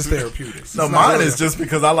 His is therapeutic. No, mine is just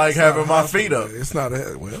because I like having my feet up. It's not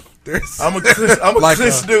a well. I'm a like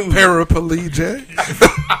Chris dude. Paraplegic.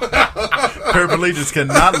 Paraplegics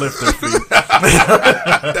cannot lift their feet.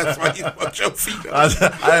 That's why you want your feet up.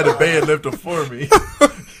 I had a bed lifter for me.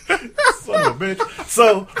 Son of a bitch.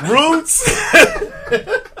 So Roots.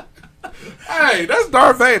 Hey, that's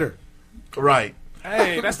Darth Vader. Right.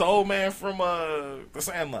 Hey, that's the old man from The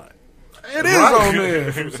Sandlot. It is old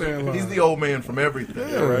man from Sandlot. He's the old man from everything.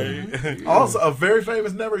 Yeah, right. Also, a very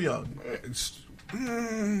famous Never Young.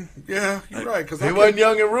 Yeah, you're right. Because he wasn't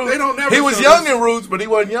young in Roots. They don't never. He was show young this. in Roots, but he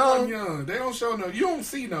wasn't young. They don't show no. You don't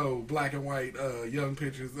see no black and white young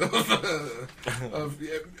pictures of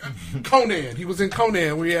Conan. He was in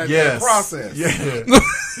Conan where he had that process. Yeah.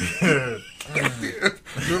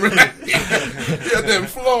 Remember that? Yeah, them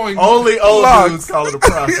flowing. Only old locks. dudes call it a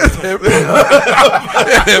process.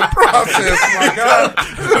 that process, my God.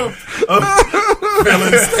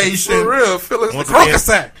 Filling station. For real, filling Once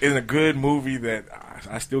Crocus-sack. again, in a good movie that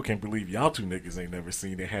I still can't believe y'all two niggas ain't never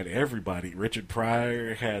seen. It had everybody. Richard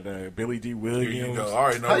Pryor had Billy D. Williams. I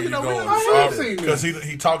already know How where you you're know going. I have seen Because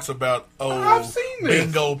he talks about I've seen this.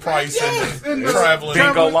 Bingo Price Yes, and and traveling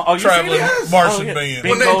Bingo Long. Oh, you traveling seen it? Martian yeah. band.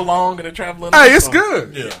 Bingo Long and the Traveling. Hey, it's Song.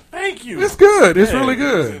 good. Yeah. Thank you. It's good. It's Yeah, really it's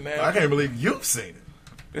good. in there. I can't believe you've seen it.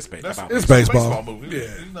 It's That's about It's baseball baseball. movie.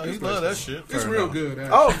 Yeah. You know, he love that shit. It's Fair real enough. good.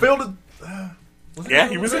 Actually. Oh, Field of... Yeah,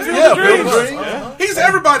 he was in Field Yeah, of Dreams. Field of Dreams. Yeah. He's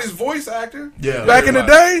everybody's voice actor. Yeah. Back in the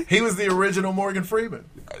day. He was the original Morgan Freeman.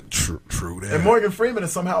 True that. And Morgan Freeman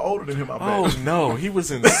is somehow older than him, I bet. Oh no, he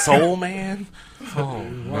was in Soul Man. Oh,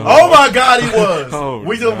 no. Oh my God, he was. Oh,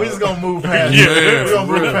 we just gonna move past. Yeah, We're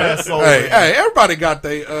gonna move past Soul Hey, Man. everybody got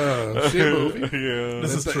their shit movie. Yeah.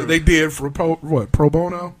 This is true. They did for pro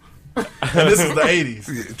bono. And this is the 80s.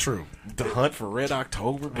 Yeah, true. The Hunt for Red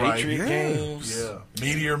October, Right. Patriot Yeah. Games. Yeah.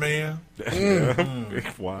 Meteor Man.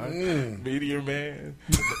 Why? Meteor Man.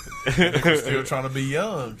 Still trying to be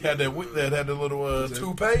young. Had that little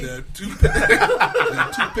toupee. That toupee.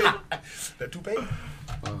 That toupee.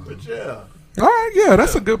 But yeah. All right, yeah,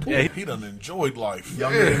 that's a good point. Yeah, He done enjoyed life.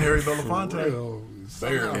 Younger than Harry Belafonte. Real.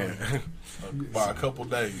 Barely. By a couple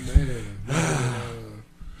days.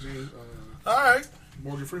 All right.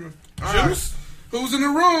 Morgan Freeman. All right. Who's in the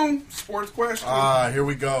room? Sports question. Here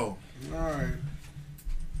we go. All right.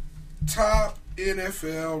 Top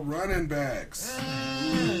NFL running backs.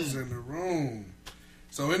 Who's in the room?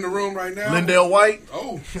 So in the room right now. Lindell White?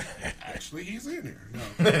 Oh, actually he's in here.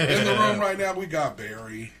 No. In the room right now we got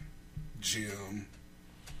Barry, Jim,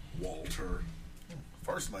 Walter.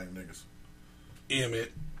 First name niggas.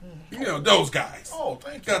 Emmett. You know, those guys. Oh,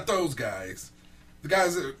 thank you. Got those guys. The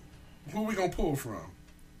guys that, who we going to pull from?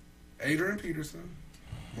 Adrian Peterson,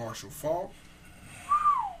 Marshall Faulk,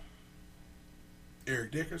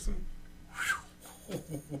 Eric Dickerson,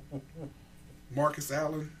 Marcus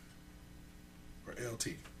Allen, or LT?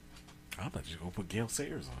 I thought you were going to put Gale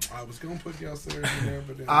Sayers on. I was going to put Gale Sayers in there,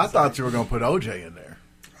 but then I thought you were going to put OJ in there.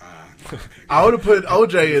 I would have put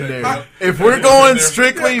OJ in there. If we're going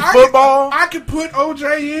strictly football, I could put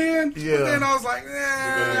OJ in. Yeah. But then I was like,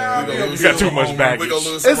 nah. You got too much baggage.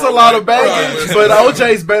 It's a lot of baggage, but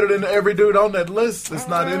OJ's better than every dude on that list that's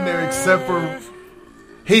not in there except for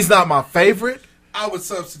he's not my favorite. I would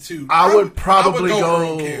substitute. I would probably I would go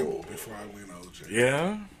Earl Campbell before I went OJ.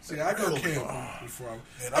 Yeah. See, I go Campbell before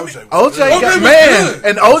I went. OJ got man,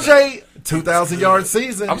 and OJ 2,000-yard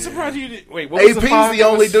season. I'm surprised you did. Wait, what was AP's the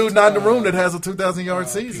only dude not in the room that has a 2,000-yard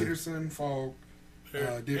season. Peterson, Falk,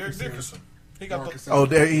 Eric Dickerson. He got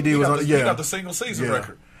there he was on. Yeah, he got the single season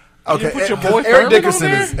record. Okay, you put your boy Eric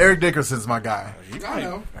Dickerson's my guy. I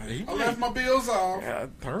know. I left my Bills off. Yeah,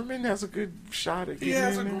 Thurman has a good shot at getting He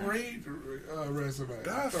has a in there. great resume.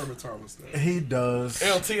 Thurman Thomas does. He does.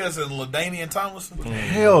 LT as in LaDainian Tomlinson?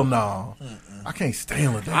 Hell no. I can't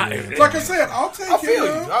stand LaDainian. Like I said, I'll take him. I feel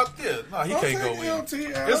you. He I'll can't go take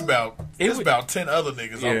in. LT. It's about 10 other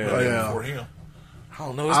niggas I'm putting in before him. I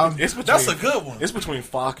don't know. It's between, that's a good one. It's between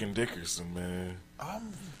Falk and Dickerson, man.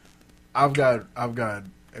 I've got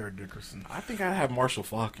Eric Dickerson. I think I have Marshall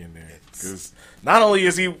Faulk in there because not only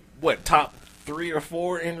is he top 3 or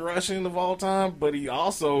 4 in rushing of all time, but he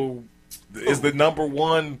also is the number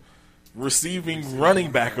 1 receiving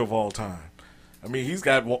running back of all time. I mean, he's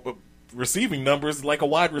got receiving numbers like a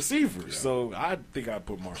wide receiver. Yeah. So I think I'd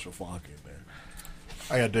put Marshall Faulk in there.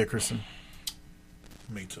 I got Dickerson.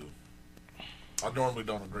 Me too. I normally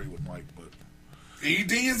don't agree with Mike, but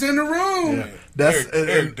ED is in the room. Yeah.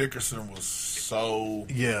 Eric Dickerson was so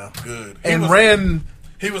good.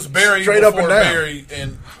 He was Barry straight up and down. Barry,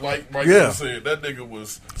 and like you said, that nigga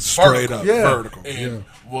was straight vertical and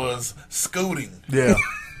was scooting. Yeah.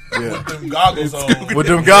 With them goggles on. With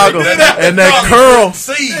them goggles. And that curl.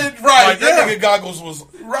 See, right. That nigga goggles was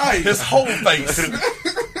his whole face.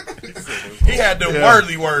 He had them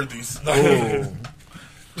worthies.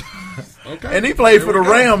 Okay. And he played for the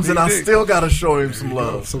Rams, and I still got to show him some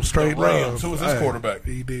love. Some straight love. Who was his quarterback?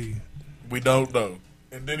 ED. We don't know.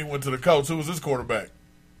 And then he went to the Colts. Who was his quarterback?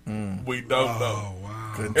 We don't know.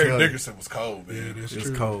 Wow. Eric Dickerson was cold, man. Yeah, It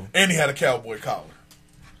was cold. And he had a cowboy collar.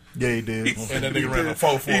 Yeah, he did. And that nigga ran a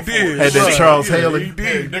 4.44. He did. Had that Charles Haley. He did.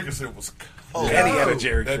 Eric Dickerson was cold. And he had a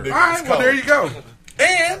Jerry Curl. All right, well, there you go.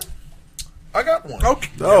 And I got one. Okay.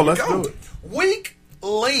 Oh, let's do it. Weak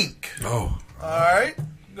link. Oh. All right.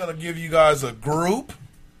 I'm going to give you guys a group.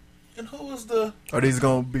 And who is the... Are these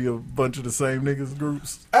going to be a bunch of the same niggas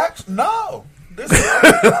groups? No.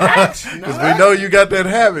 Because we know you got that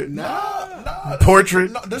habit. No. Portrait.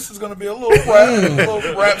 No, this is going to be a little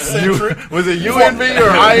rap centric. Was it UNV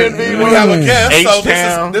or INV? We have a guest. H-Town.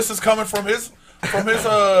 So this is coming from his his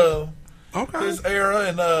era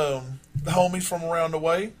and the homies from around the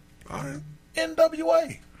way. All right.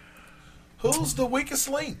 NWA. Who's the weakest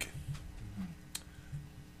link?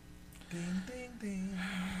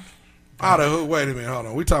 Wait a minute, hold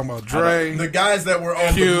on. We talking about Dre. The guys that were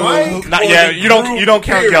on Q. the mic. You don't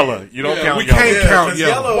count Yella. You don't count we Yella. can't count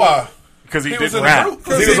Yella. Why? Because he was didn't in rap. the group.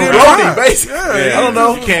 Because he He was a didn't roadie, rap. basically. Yeah, I don't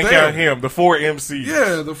know. You can't count him. The 4 MCs.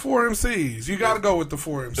 Yeah, the 4 MCs. You got to go with the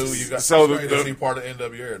 4 MCs. Dude, you got So is he part of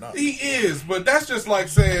NWA or not? He is, but that's just like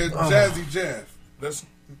saying Jazzy Jeff. That's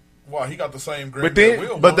why he got the same Grammy. But then- that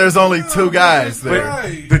Will But there's won. only 2 guys there.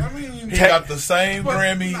 Right. But- I mean, He got the same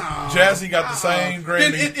Grammy. Jazzy got the same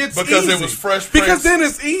Grammy it's because easy. it was Fresh Prince Because then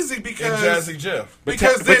it's easy and because Jazzy Jeff.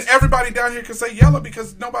 because then everybody down here can say Yella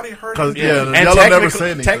because nobody heard it. Yeah, And Yella never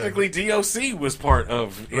said anything. technically, DOC was part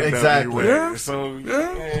of NWA. Exactly. Yeah. So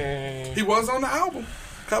He was on the album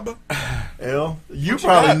cover. You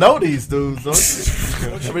probably know these dudes,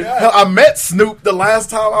 don't you? Hell, I met Snoop the last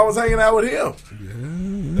time I was hanging out with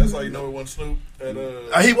him. That's how you know it wasn't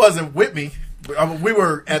Snoop. He wasn't with me. We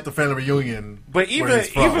were at the family reunion. But where he's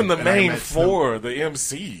from, even the and I main met Snoop. four, the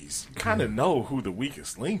MCs, kind of know who the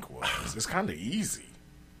weakest link was. It's kind of easy.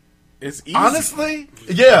 It's easy. Honestly,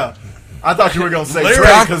 yeah. I thought you were going to say Dre, Dre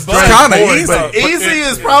because Dre's kinda boring, easy. but Easy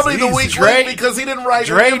is probably the weak link because he didn't write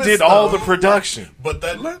Dre any of his did all the stuff. production. But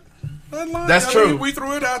that Lonnie, That's true. We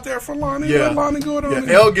threw it out there for Lonnie. Yeah. Let Lonnie go on.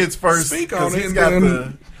 Yeah, L gets first Speak on because it. he's and got then-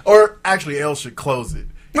 the. Or actually, L should close it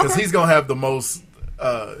because Okay. he's going to have the most.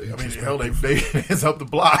 I mean, hell, they it's up the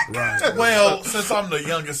block. Right. Well, since I'm the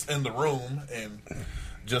youngest in the room, and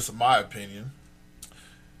just my opinion,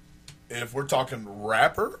 if we're talking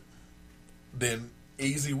rapper, then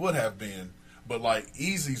Easy would have been. But like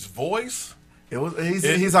Easy's voice, He's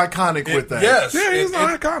iconic with that. Yes, Yeah, he's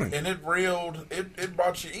iconic. and it reeled. It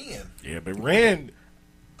brought you in. Yeah, but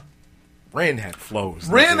Ren had flows.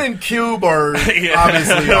 Ren nigga. and Cube are Yeah.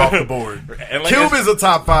 obviously off the board. And like Cube I- is a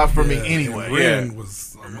top 5 for me anyway. Ren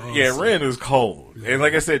was amongst- Yeah, Ren is cold. And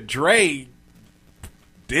like I said, Dre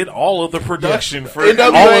did all of the production for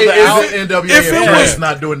NWA all of the is NWA. If it and was- Dre's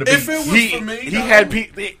not doing the beats. If it was He, for me, he though, had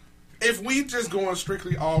people. If we just going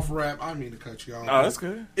strictly off rap, I mean to cut you off. Oh, that's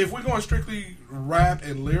good. If we're going strictly rap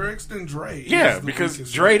and lyrics, then Dre. Yeah, is the because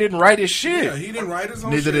weakest Dre link. didn't write his shit. Yeah, he didn't write his own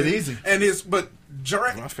Neither shit. did Easy. And but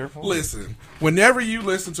Dre, Not fair point. listen, whenever you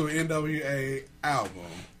listen to an NWA album,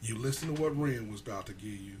 you listen to what Ren was about to give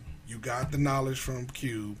you. You got the knowledge from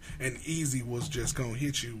Cube, and Easy was just gonna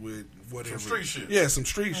hit you with whatever Some street shit. Yeah, some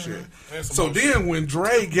street shit. And some So bullshit. then when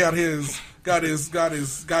Dre got his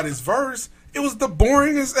verse, it was the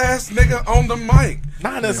boringest ass nigga on the mic.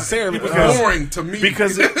 Not necessarily. He was because, boring to me.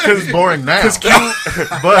 Because He's boring now. Because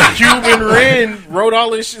but Cube and Ren wrote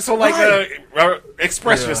all this shit. So, like,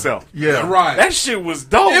 express yourself. Yeah. Right. That shit was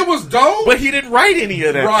dope. It was dope. But he didn't write any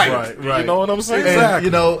of that Right. shit. Right. You know what I'm saying? And,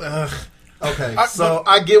 you know, okay. So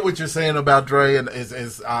I get what you're saying about Dre, and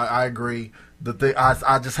I agree. The thing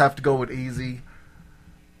I just have to go with Easy,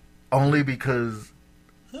 only because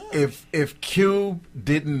if Cube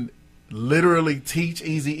didn't literally teach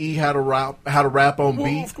Eazy-E how to rap on Well,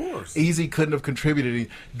 beat, of course. Easy couldn't have contributed.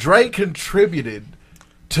 Dre contributed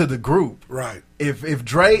to the group. Right. If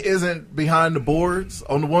Dre isn't behind the boards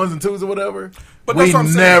on the ones and twos or whatever, But we that's what I'm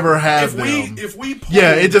saying. never have If them. we pull,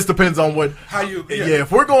 Yeah, it just depends on what. how you Yeah,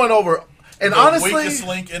 if we're going over, and The honestly, weakest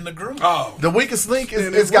link in the group. Oh, the weakest link is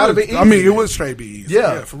then it's it got to was. be. Easy. I mean, it was straight be easy.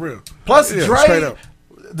 Yeah. Yeah, for real. Plus Yeah, straight Dre. up.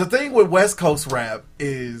 The thing with West Coast rap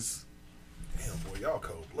is, Damn, boy, y'all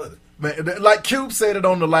cold blooded. man, like Cube said it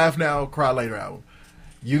on the Laugh Now, Cry Later album.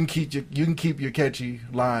 You can keep your catchy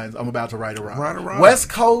lines. I'm about to write a rhyme. Write a rhyme. West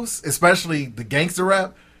Coast, especially the gangster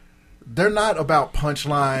rap, they're not about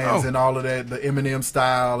punchlines No. and all of that. The Eminem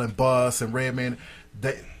style and Bus and Redman,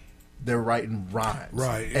 they're writing rhymes,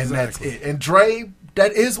 Right, And that's exactly. it. And Dre,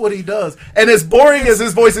 that is what he does. And as boring as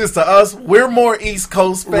his voice is to us, we're more East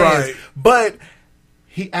Coast fans, Right. but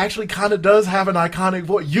he actually kind of does have an iconic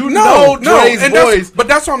voice. You know Dre's and voice. but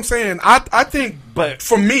that's what I'm saying. I think, But-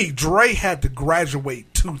 for me, Dre had to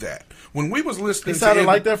graduate to that. When we was listening, He sounded to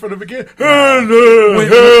like that from the beginning. When-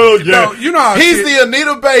 Hell yeah! No, you know how he's shit- the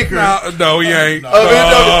Anita Baker. No, he ain't.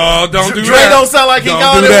 No, Don't do Dre that. don't sound like he Don't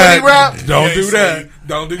going do in when that. he rap. Don't He do ain't that. sing.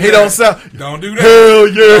 Don't do that. He don't sound. Don't do that.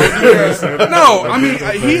 Hell yeah! No, I mean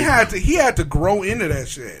he had to grow into that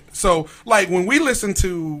shit. So like when we listen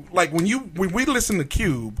to when we listen to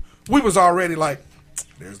Cube, we was already like,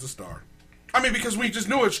 there's the star. I mean because we just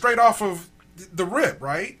knew it straight off of the rip,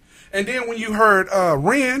 right? And then when you heard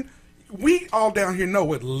Ren, we all down here know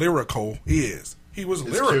what lyrical is. He was It's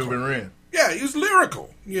lyrical. Cube and Ren. Yeah, he was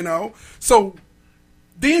lyrical, you know. So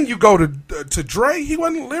then you go to Dre, he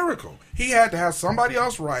wasn't lyrical. He had to have somebody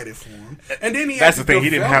else write it for him, and then he. That's had the to thing. He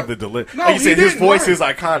didn't develop- have the delivery. No, like you he said, his didn't, voice right. is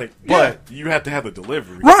iconic, but you have to have the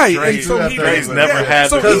delivery. Right, Dre, and so he Dre's did- never yeah. had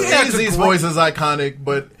So the he Because had to Easy's grow- voice is iconic,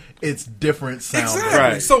 but it's different sound. Exactly.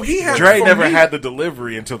 Right. So he had Dre for never me- had the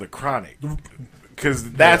delivery until the Chronic.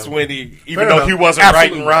 Because that's when he, even Fair though enough. he wasn't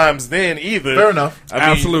Absolutely. writing rhymes then either. Fair enough. I mean,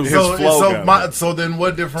 Absolutely. His So, flow got so then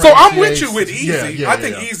what So differentiates? I'm with you with Easy. Yeah, I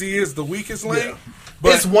think yeah. Easy is the weakest link. Yeah.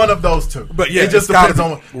 But It's one of those two. But yeah, it just it's gotta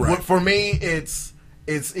depends be- on. right. For me, it's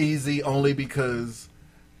Easy only because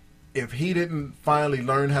if he didn't finally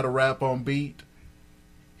learn how to rap on beat,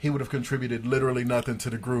 he would have contributed literally nothing to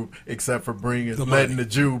the group except for letting the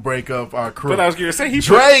Jew break up our crew. But I was going to say,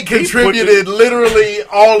 Dre contributed literally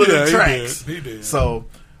all of Yeah, the he tracks. did. He did. So,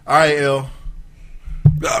 all right, L.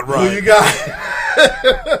 Right. Who you got?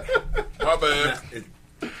 My bad.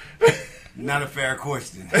 Not a fair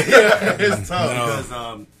question. Yeah, it's tough.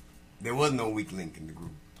 Because there was no weak link in the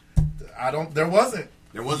group. There wasn't.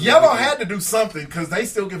 There wasn't Yellow no weak had link. to do something because they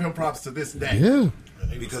still give him props to this day. Yeah.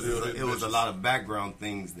 Because it was a lot of background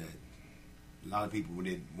things that a lot of people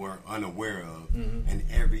were unaware of, and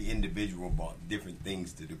every individual brought different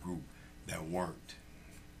things to the group that weren't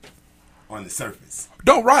on the surface.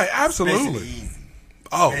 No, right, absolutely. Especially Easy.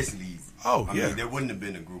 Oh. Especially Easy. Oh, I mean, there wouldn't have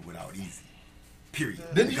been a group without Easy. Period.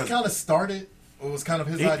 Didn't he kind of start it? Or was kind of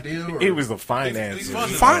his idea? Or? It was the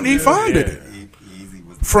financer. He funded it. Easy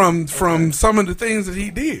was from some of the things that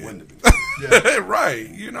he did. Right,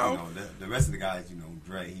 you know. The rest of the guys, you know,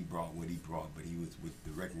 Dre, he brought what he brought, but he was with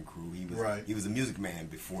the Wrecking Crew. He was a music man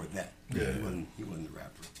before that. Yeah. He wasn't a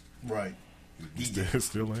rapper. Right. He DJ.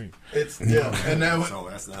 Still ain't. And that so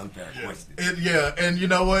that's an unfair question. And you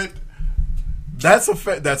know what? That's a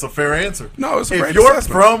fair answer. No, it's a great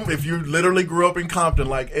if you literally grew up in Compton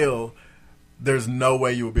like L, there's no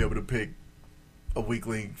way you would be able to pick a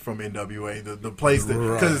weakling from NWA. The place that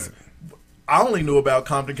because I only knew about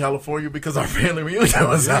Compton, California because our family reunion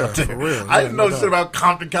was out there. For real. I didn't know shit about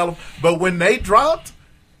Compton, California. But when they dropped,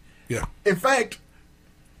 in fact,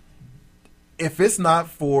 if it's not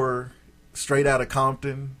for Straight Outta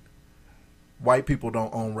Compton, white people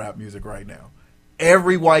don't own rap music right now.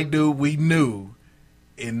 Every white dude we knew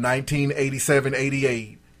in 1987,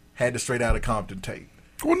 88 had the Straight Outta Compton tape.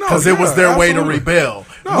 Well, no, because it was their way to rebel.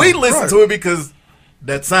 No, we listened to it because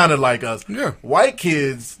that sounded like us. Yeah. White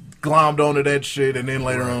kids glommed onto that shit, and then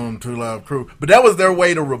later on Too Loud Crew. But that was their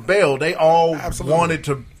way to rebel. They all wanted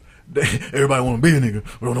to. Everybody want to be a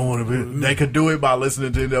nigga. We don't want to be. They could do it by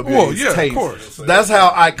listening to NWA's tapes. Of course. That's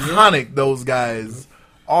how iconic those guys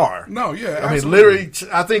are. No, yeah, I mean, literally,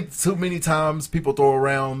 I think too many times people throw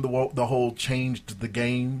around the whole changed the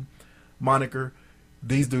game moniker.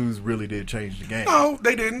 These dudes really did change the game. No,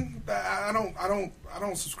 they didn't. I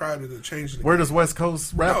don't subscribe to the change. Where does West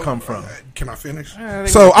Coast rap come from? Can I finish?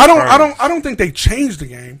 So I don't think they changed the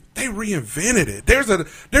game. They reinvented it. There's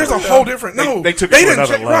a whole different. They took it to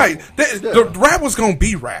another level. Right. The rap was gonna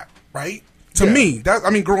be rap, right? To me,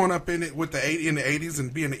 growing up in it in the 80s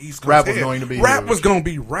and being the East Coast, rap was going to be rap was going to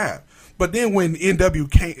be rap. But then when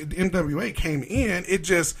NWA came in, it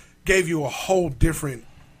just gave you a whole different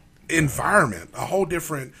environment, a whole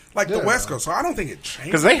different the West Coast. So I don't think it changed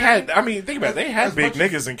because they had. I mean, think about it. They had big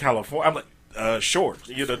niggas in California. I'm like. Short,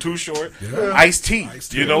 Too Short, Ice-T.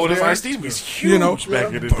 You know what? Ice-T was huge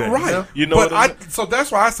back in the day, right? You know, so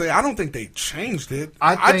that's why I say I don't think they changed it.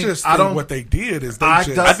 I just think what they did is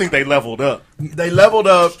I think they leveled up. They leveled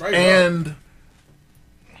up, and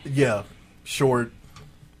Short,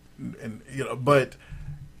 and but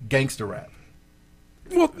gangster rap.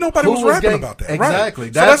 Well, nobody was rapping about that, exactly.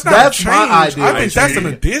 Right? That's my idea. I think that's an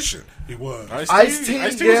addition. It was Ice-T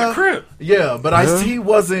was a Crip. Yeah, but Ice-T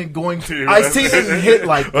wasn't going to. Ice-T didn't hit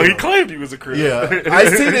like. Well, he claimed he was a Crip. Yeah,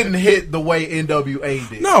 Ice-T didn't hit the way NWA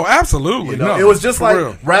did. No, absolutely. No, it was just like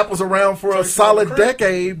real. Rap was around for a solid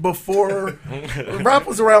decade before. Rap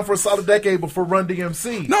was around for a solid decade before Run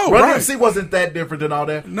DMC. No, Run DMC wasn't that different than all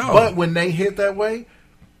that. No, but when they hit that way.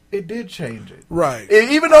 It did change it, right?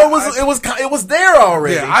 Even though it was there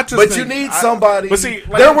already. Yeah, but you need somebody. But see,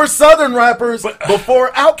 there were Southern rappers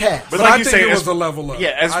before Outkast. But like you say, it was a level up. Yeah,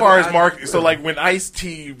 as far as market. So like when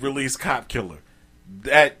Ice-T released Cop Killer,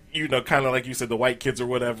 that kind of like you said, the white kids or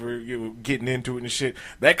whatever, getting into it and shit.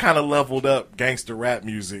 That kind of leveled up gangster rap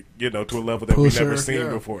music, to a level that we've never seen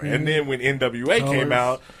before. Mm-hmm. And then when NWA came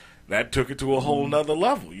out. That took it to a whole nother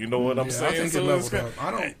level. You know what I'm saying? I think it leveled up.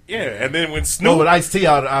 And then when Snoop... with Ice-T,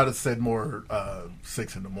 I'd have said more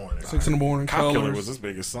 6 in the morning. 6 in the morning. Cop Killer was his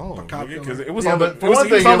biggest song. Because it was on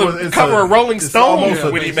the cover of Rolling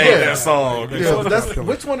Stone when he made that song.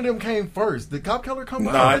 Which one of them came first? Did Cop Killer come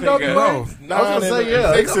first? I think... I was going to say,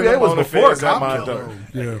 NWA was before Cop Killer.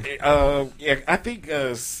 I think...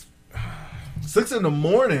 6 in the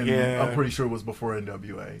morning, I'm pretty sure was before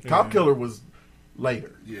NWA. Cop Killer was...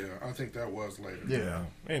 later. Yeah, I think that was later. Yeah.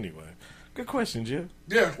 Anyway, good question, Jim.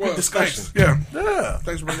 Yeah, well, good discussion. Thanks. Yeah.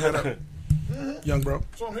 Thanks for bringing that up. Young bro.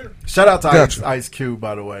 So I'm here. Shout out to Ice Cube,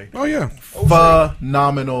 by the way. Oh, yeah.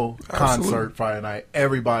 Phenomenal concert Friday night.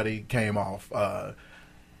 Everybody came off. I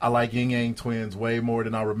like Yin Yang Twins way more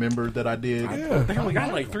than I remembered that I did. They only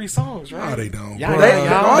got like 3 songs, right? No, they don't. They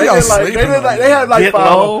had like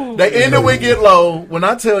 5. They ended with Get Low. When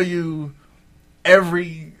I tell you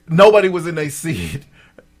nobody was in their seat,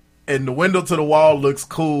 and the window to the wall looks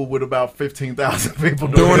cool with about 15,000 people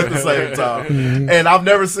doing it at the same time. Mm-hmm. And I've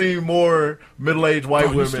never seen more middle-aged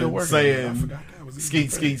white women saying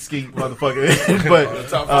skeet, skeet, skeet, motherfucker.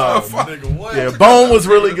 But Bone was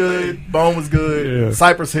really good. Bone was good. Yeah.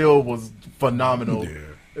 Cypress Hill was phenomenal. Yeah.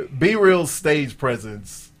 B Real's stage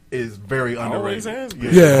presence is very underrated.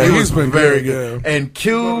 He's been very good. And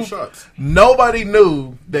Cube, nobody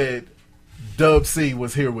knew that Dub C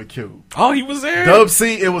was here with Cube. Oh, he was there? Dub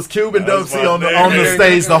C, it was Cube and Dub That's C my on the nigga.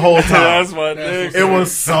 stage the whole time. That's my nigga. It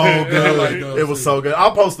was so good. like Dub It was C. so good.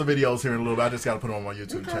 I'll post the videos here in a little bit. I just got to put them on my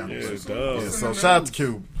YouTube channel. Yeah, So shout out to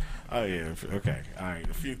Cube. Oh yeah, okay. All right,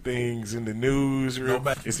 a few things in the news.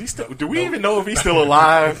 Is he still? Do we even know if he's still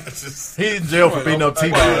alive? He's in jail for beating up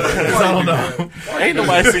T-Bone. I don't know. Ain't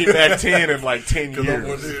nobody seen Mac 10 in like 10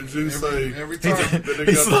 years. Every time.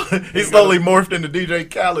 He slowly morphed into DJ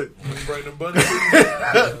Khaled.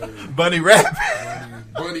 Bunny Rap.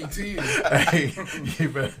 Bunny T. Hey,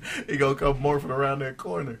 he gonna come morphing around that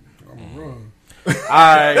corner. I'm gonna run.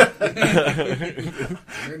 Alright.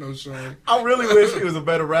 Ain't no shame. I really wish he was a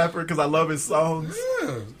better rapper because I love his songs.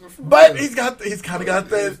 Yeah, But he's kind of got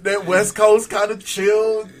that West Coast kind of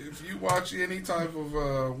chill. If you watch any type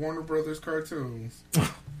of Warner Brothers cartoons,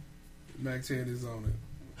 Mac 10 is on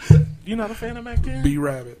it. You not a fan of Mac 10?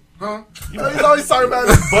 B-Rabbit. Huh? He's always talking about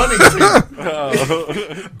his bunny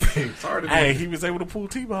too. Hey, he was able to pull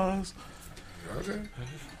T-Bars. Okay.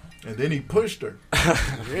 And then he pushed her.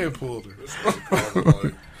 Yeah, pulled her.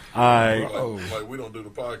 Like we don't do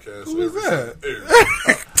the podcast. Who is that?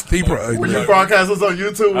 He When your broadcast was on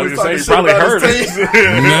YouTube, I we was talking gonna shit say, he probably about heard his team.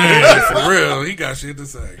 Man, for real, he got shit to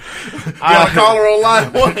say. You gotta call her on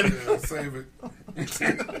line one. Yeah, save it.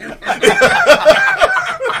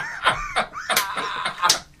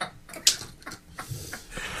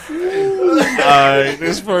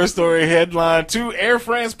 This first story headline: 2 Air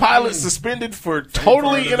France pilots suspended for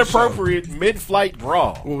totally inappropriate mid-flight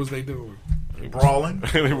brawl. What was they doing? Brawling.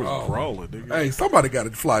 They was brawling. Nigga. Hey, somebody got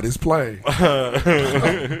to fly this plane.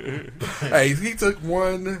 Hey, he took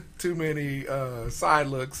one too many side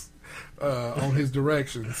looks on his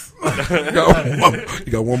directions. You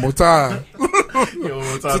got one more time. You got one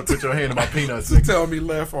more time to put your hand in my peanuts. To tell me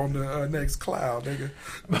left on the next cloud, nigga.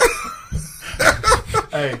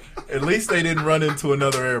 Hey, at least they didn't run into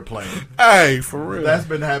another airplane. Hey, for real. That's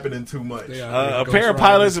been happening too much. A pair of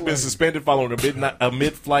pilots have been suspended following a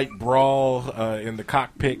mid-flight brawl in the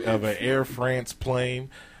cockpit of an Air France plane.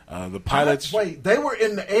 The pilots. Wait, they were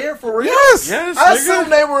in the air for real? Yes. I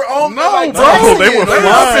assumed they were on. No, bro, they were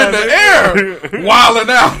up in the air, wilding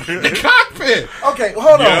out in the cockpit. Okay,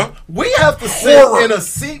 hold on. We have to sit in a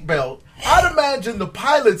seatbelt. I'd imagine the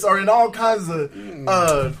pilots are in all kinds of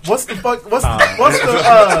what's the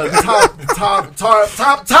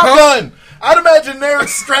top gun? I'd imagine they're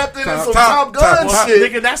strapped in some Top Gun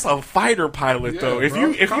shit. Nigga, that's a fighter pilot though. If bro,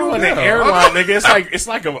 you in calm an down. airline, nigga, it's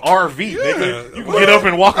like an RV, nigga. You can get up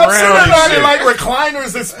and walk I'm around. sure they're and not shit. in like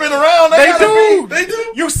recliners that spin around. They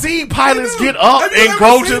do. You see pilots get up Have you and ever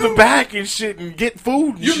go seen to the them? back and shit and get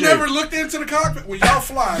food. And You shit. never looked into the cockpit when y'all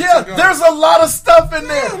fly. Yeah, there's a lot of stuff in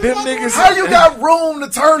there. Them niggas. How you got room to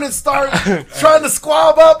turn and start trying to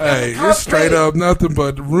squab up? Hey, in the it's straight cockpit? up nothing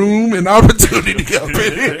but room and opportunity up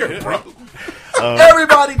in here, bro.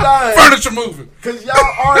 Everybody dying Furniture moving. because y'all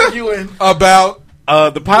arguing. About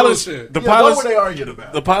the pilots. Bullshit. The Yeah, pilots. what were they arguing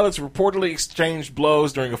about? The pilots reportedly exchanged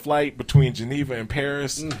blows during a flight between Geneva and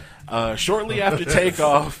Paris. Shortly after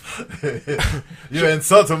takeoff, You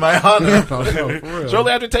insulted my honor.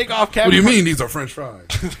 shortly after takeoff, what do you mean these are French fries?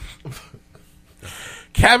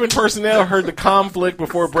 cabin personnel heard the conflict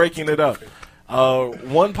before breaking it up.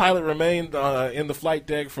 One pilot remained in the flight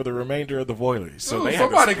deck for the remainder of the voyage. So they had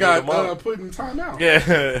to somebody split them got up. put in timeout.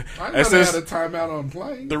 Yeah, I It know they says had a timeout on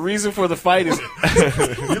plane. the reason for the fight is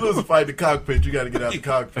You lose a fight in the cockpit, you got to get out the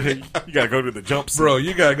cockpit. you gotta go to the jump seat. Bro,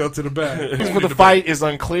 you gotta go to the back. The reason for the fight is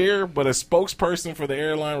unclear, but a spokesperson for the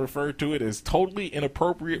airline referred to it as totally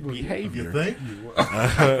inappropriate behavior. You think?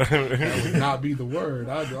 That would not be the word.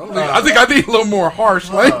 I think I need a little more harsh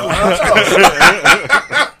language.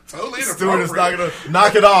 Totally Stewart is not going to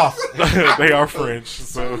knock it off. They are French,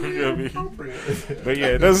 so but yeah,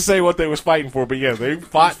 it doesn't say what they was fighting for. But yeah, they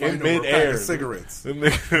fought in midair. Cigarettes. Them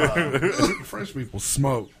niggas- French people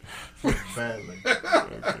smoke. Badly.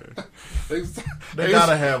 They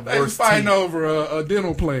gotta have They worse fighting teeth. over a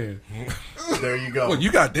dental plan. There you go. Well,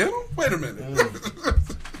 you got dental? Wait a minute.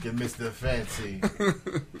 Get Mr. Fancy.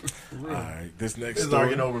 Alright, this next He's story.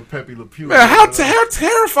 arguing over Pepe Le Pew. Man, how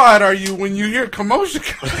terrified are you when you hear commotion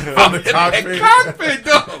from the cockpit,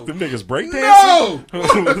 though? Them niggas breakdancing?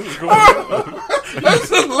 No! That's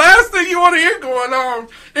the last thing you want to hear going on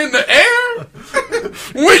in the air?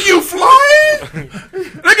 When you flying?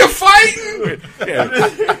 Nigga fighting? Yeah.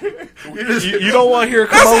 You don't want to hear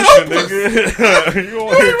commotion, nigga. You don't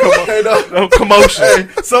want to hear commotion. Hey,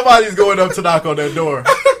 somebody's going up to knock on that door.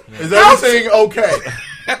 Is everything okay?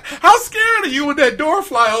 How scared are you when that door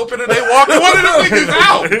fly open and they walk one of them niggas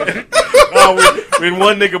out? When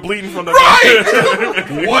one nigga bleeding from the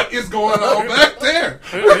right. What is going on back there?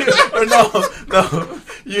 No.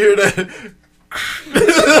 You hear that? Then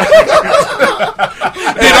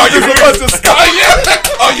are you supposed to sky yet?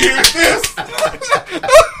 Oh, you hear this?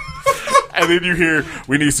 And then you hear,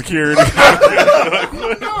 we need security.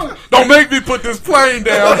 Don't make me put this plane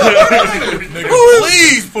down. Nigga,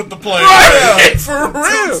 please put the plane right. down. For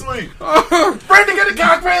real. Sweet. Brendan, get the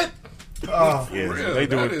cockpit. Yeah, they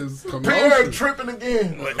do that it. is Pierre tripping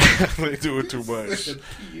again. They do it too much.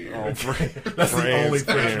 That's the only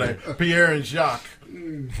French name. Pierre and Jacques.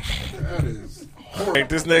 That is horrible. Right,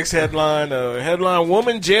 this next headline,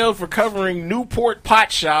 woman jailed for covering Newport pot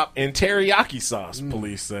shop in teriyaki sauce,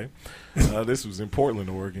 police say. This was in Portland,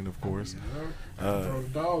 Oregon, of course. Throw the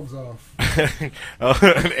dogs off.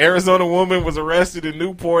 An Arizona woman was arrested in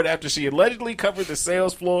Newport after she allegedly covered the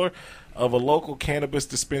sales floor of a local cannabis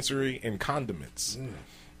dispensary in condiments.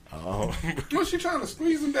 Was she trying to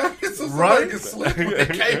squeeze them down so somebody could slip when they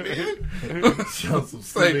came in?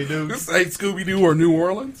 This ain't Scooby-Doo or New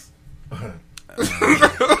Orleans.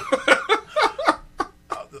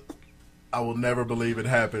 I will never believe it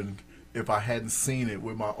happened if I hadn't seen it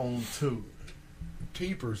with my own two.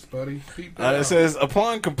 Peepers, buddy. It says,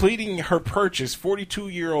 upon completing her purchase,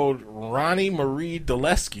 42-year-old Ronnie Marie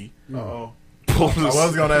Dulesky. I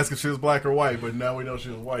was going to ask if she was black or white, but now we know she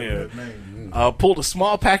was white. Yeah. That name. Pulled a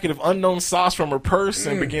small packet of unknown sauce from her purse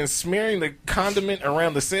and began smearing the condiment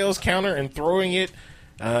around the sales counter and throwing it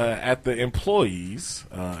at the employees.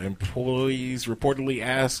 Employees reportedly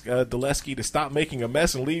asked Dulesky to stop making a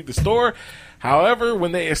mess and leave the store. However,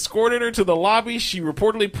 when they escorted her to the lobby, she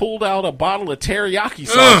reportedly pulled out a bottle of teriyaki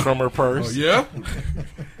sauce from her purse. Oh, yeah?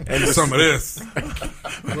 And some of this.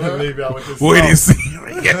 Wait do you see?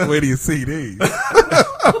 Where do you see these?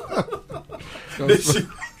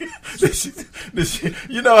 Did she,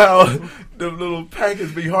 you know how the little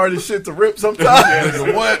packets be hard as shit to rip sometimes?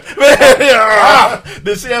 What?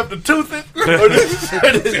 Did she have to tooth it? Or did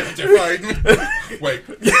Wait.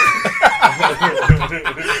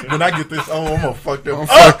 When I get this on, I'm going to fuck them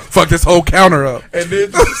Fuck this whole counter up. And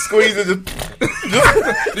then just squeeze it.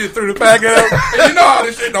 Just threw the packet up. And you know how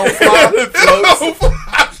this shit don't fly. It floats. Don't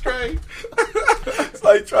fly straight. It's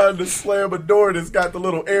like trying to slam a door that's got the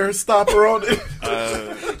little air stopper on it.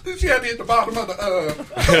 She had to hit the bottom of the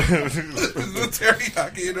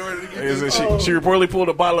teriyaki in order to get this. She reportedly pulled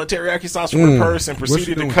a bottle of teriyaki sauce from her purse and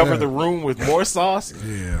proceeded to cover the room with more sauce.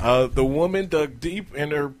 Yeah. The woman dug deep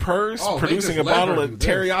in her purse, producing a bottle of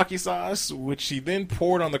teriyaki sauce, which she then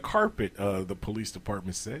poured on the carpet, the police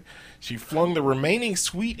department said. She flung the remaining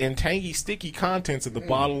sweet and tangy sticky contents of the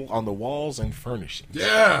bottle on the walls and furnishings.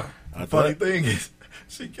 Yeah. The funny thing is,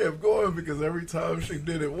 she kept going because every time she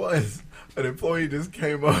did it once, an employee just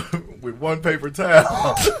came up with one paper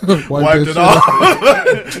towel, wiped it off.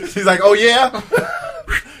 She's like, "Oh yeah."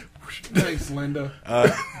 Thanks, Linda.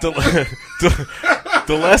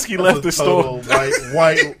 Dulesky left the store.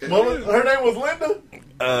 White. Her name was Linda.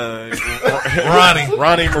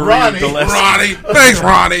 Ronnie Marie Dulesky. Ronnie. Thanks,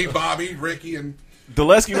 Ronnie, Bobby, Ricky, and.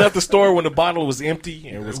 Dulesky left the store when the bottle was empty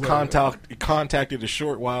and was contacted a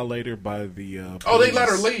short while later by the police. They let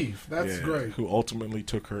her leave. That's great. Who ultimately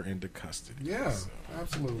took her into custody. Yeah,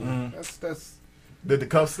 absolutely. That's. Did the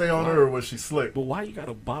cuff stay on her, or was she slick? But why you got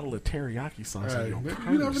a bottle of teriyaki sauce in your purse?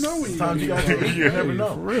 You never know when you never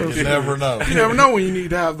know. For real. You never know. You never know when you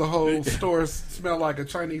need to have the whole store smell like a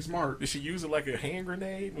Chinese mart. Did she use it like a hand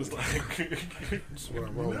grenade? Was like. That's what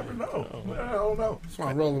I'm rolling. You never know. I don't know. That's what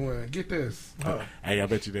I'm rolling with. Get this. Hey, I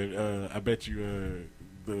bet you that.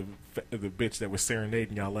 The bitch that was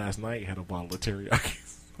serenading y'all last night had a bottle of teriyaki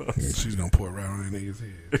sauce. Yeah, she's gonna pour it right on that nigga's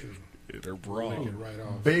head. Too. They're broad. Right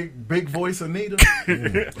off. Big voice Anita.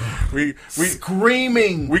 we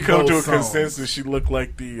screaming. We come to a consensus. She looked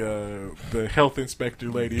like the health inspector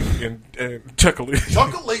lady in Chuckalise.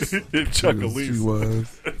 She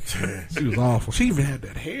was. She was awful. She even had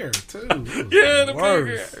that hair too. Yeah, the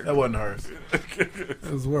worse. That wasn't hers.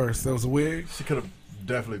 That was worse. That was a wig. She could have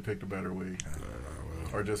definitely picked a better wig,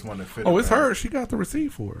 or just one that fit. Oh, it's her. She got the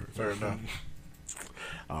receipt for it. Fair enough.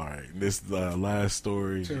 All right, this last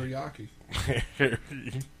story. Teriyaki.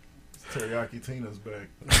 Teriyaki Tina's back.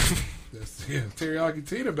 Teriyaki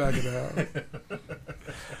Tina back in the house.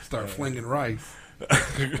 Start flinging rice.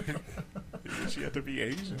 She had to be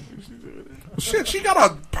Asian. Shit, she got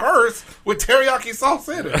a purse with teriyaki sauce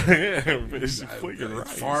in it. She's flinging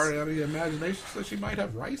rice. Far out of your imagination, so she might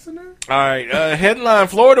have rice in there. All right, headline: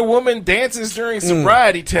 Florida woman dances during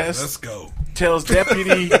sobriety test. Let's go. tells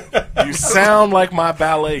deputy, "You sound like my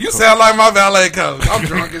ballet You coach." sound like my valet coach. I'm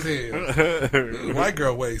drunk as hell. White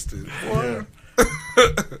girl wasted. Yeah.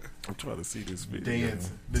 I'm trying to see this video. Dance.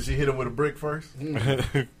 Did she hit him with a brick first? Man,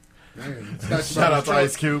 Shout out to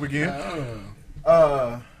Ice Cube again.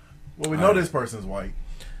 Well, we know this person's white.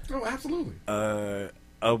 Oh, absolutely.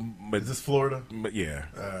 Is this Florida? Yeah.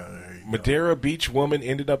 Madera Beach woman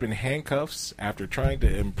ended up in handcuffs after trying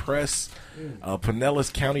to impress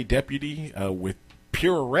Pinellas County deputy with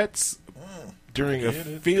purettes during a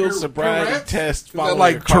field sobriety Tourette's? test. Is that Following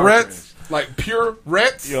like a car Tourette's? Like pure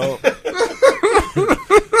Rets? Yo.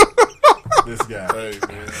 This guy. Hey,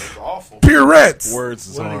 man, it's awful. Purettes. Words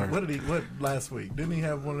is hard. What last week? Didn't he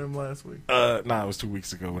have one of them last week? Nah, it was 2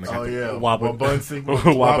 weeks ago when I got Wabunsi.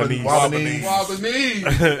 Wabanese.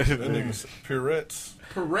 Wabanese. That nigga's purettes.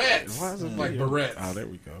 Purettes. Why is it Like barrettes. Oh, there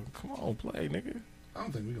we go. Come on, play, nigga. I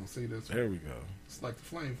don't think we're going to see this. There we go. It's like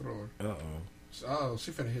the flamethrower. Uh-oh. Oh,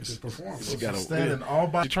 she finna hit this performance. She got standing all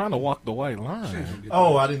by. She's trying to walk the white line.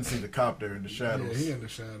 Oh, I didn't see the cop there in the shadows. Yeah, he in the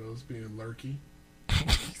shadows being lurky.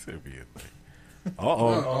 He said being lurky.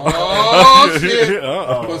 Uh-oh. Oh, shit.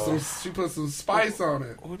 Uh-oh. She put some spice on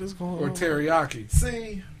it. What is going or on? teriyaki.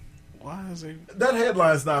 See, why is it? That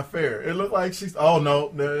headline's not fair. It looked like she's. Oh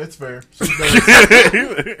no, it's fair.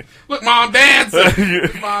 Look, mom dancing.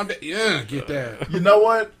 Yeah, get that. You know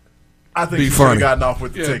what? I think Be she should funny. have gotten off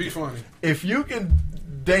with the Yeah, ticket. be funny. If you can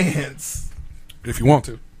dance, if you want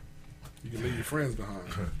to, you can leave your friends behind.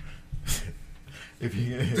 If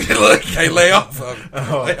you look, can't lay off of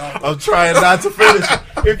it. I'm trying not to finish it.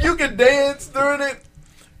 If you can dance during it,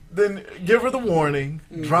 then give her the warning.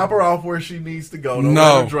 Drop her off where she needs to go. Don't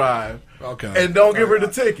let her drive. Okay. And don't give her the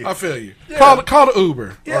ticket. I feel you. Yeah. Call the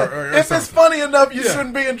Uber. Yeah. Or if it's funny enough, you Yeah.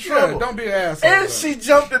 shouldn't be in trouble. Yeah, don't be an asshole. And she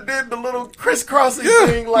jumped and did the little crisscrossing Yeah.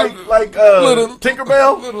 thing like little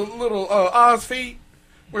Tinkerbell. Little Oz feet.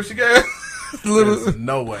 Where she got There's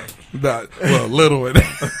no way. Not well, little in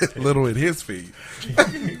his feet.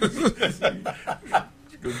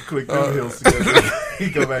 Click them heels together. He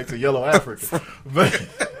go back to Yellow Africa. But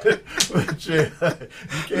yeah, you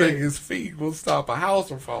can't. His feet will stop a house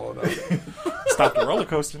from falling out. Stop the roller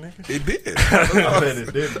coaster, nigga. It did. I bet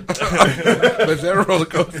it didn't. But that roller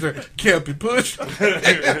coaster can't be pushed.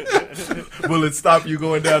 Will it stop you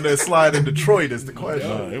going down that slide in Detroit? Is the question.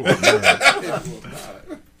 No, it will not.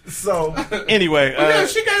 So anyway, yeah,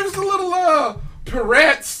 she gave us a little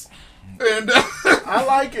Tourette's, and I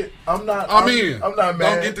like it. I'm not mad.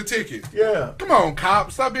 Don't get the ticket. Yeah. Come on,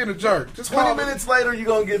 cop. Stop being a jerk. Just 20 call minutes later, you're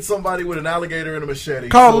going to get somebody with an alligator and a machete.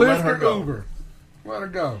 Call So let Lyft her or go. Uber. Let her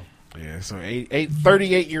go. Yeah, so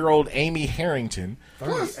 38-year-old Amy Harrington.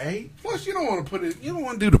 38? Plus, you don't want to put it. You don't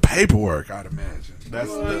want to do the paperwork. I'd imagine.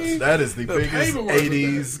 That is the biggest paperwork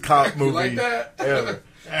 80s cop movie You like that? ever.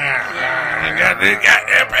 got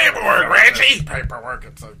that paperwork, Reggie. Paperwork,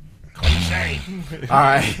 it's a cliche. All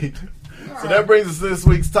right. So that brings us to this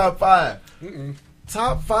week's top 5.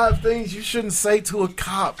 Top 5 things you shouldn't say to a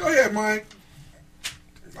cop. Go ahead, Mike.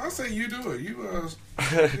 I say you do it. You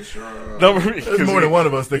it's your, There's more than one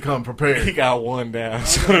of us that come prepared. He got one down.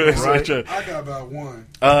 Right? I got about one.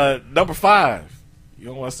 Number 5. You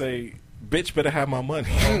don't want to say, bitch better have my money.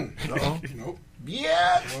 Nope.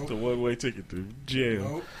 Yeah. It's a one-way ticket to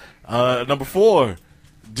jail. Nope. Number 4.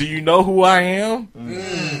 Do you know who I am?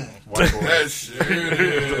 That shit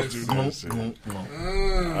is. Don't do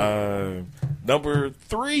that shit. Number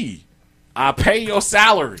 3. I pay your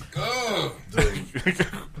salary.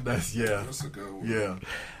 That's That's a good one. Yeah.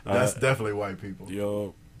 That's definitely white people.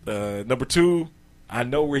 Yo. Number 2. I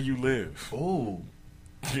know where you live. Ooh.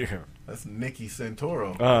 Yeah. That's Nikki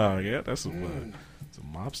Santoro. Yeah, that's some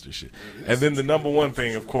mobster shit. And then the number 1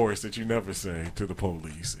 thing, of course, that you never say to the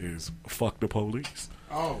police is "fuck the police."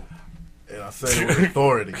 Oh. And I say it with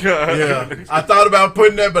authority. Yeah. I thought about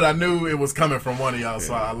putting that, but I knew it was coming from one of y'all,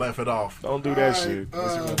 so I left it off. Don't do that shit.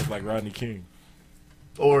 Unless you want to look like Rodney King.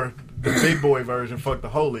 Or the big boy version, fuck the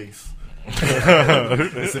holies.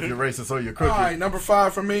 As if you're racist or you're crooked. All right, number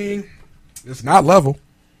 5 for me. It's not level.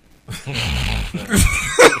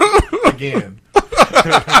 Again.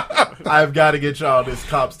 I've got to get y'all this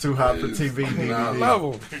Cops Too Hot for TV DVD. Not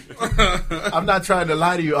level. I'm not trying to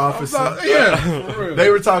lie to you, officer. For real. They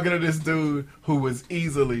were talking to this dude who was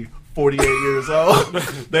easily 48 years old.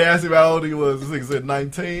 They asked him how old he was. This nigga said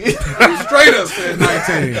 19. Straight up said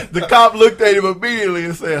 19. The cop looked at him immediately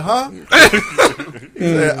and said, huh? He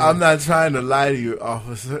said, I'm not trying to lie to you,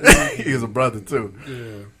 officer. He was a brother, too.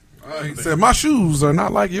 Yeah. He said, my shoes are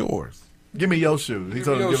not like yours. Give me your shoes. He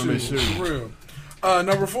told him to give him his shoes. For real.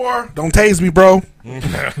 Number 4, don't tase me, bro.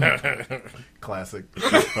 Classic.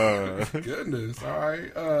 Goodness. All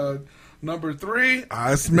right. Number 3,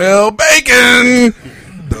 I smell bacon.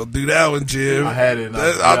 Don't do that one, Jim. I had it.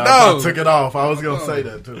 I know. I took it off. I was going to say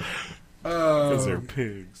that, too. Because they're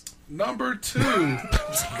pigs. Number 2.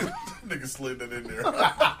 Nigga slid that in there.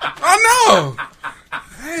 I know.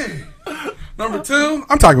 Hey. Number 2,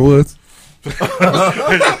 I'm Tiger Woods. Don't do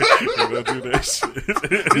that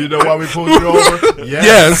shit. You know why we pulled you over?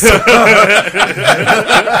 Yes.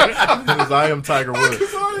 Because I am Tiger Woods.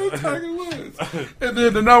 And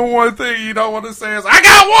then the number 1 thing you don't want to say is, I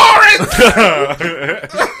got warrants!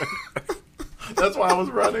 That's why I was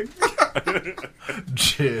running.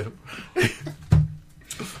 Jim.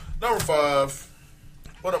 Number 5.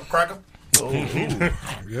 What up, Cracker? Oh,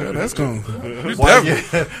 yeah, that's going. Well,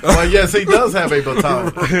 yes, he does have a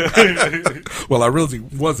baton. Well, I really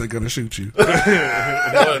wasn't going to shoot you.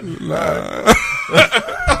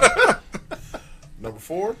 Number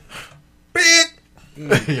 4. Big.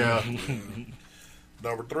 Yeah.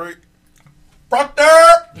 Number 3. Proctor.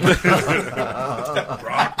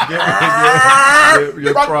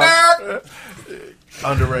 Proctor.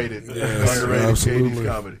 Underrated. Yes, Underrated absolutely. 80s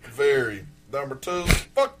comedy. Very. Number 2.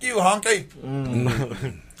 Fuck you, honky. And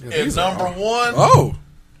number 1. Oh.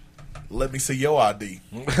 Let me see your ID.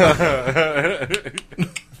 Yeah,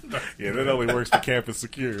 that only works for campus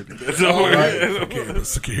security. That's All only right. Campus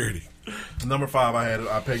security. Number 5,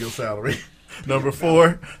 I pay your salary. Number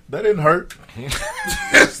 4, that didn't hurt.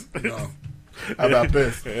 No. How about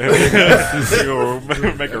this? Make a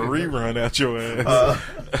rerun out your ass.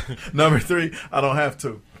 Number 3, I don't have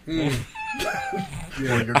to. Well,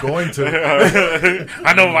 you're going to.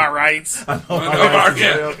 I know my rights. I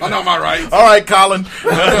know my rights. All right, Colin.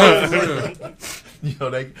 You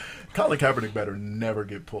know, Colin Kaepernick better never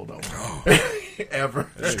get pulled over. Ever.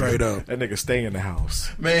 Straight up. That nigga stay in the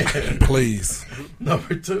house. Man. Please.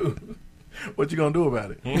 Number 2, what you gonna do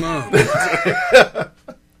about it? No.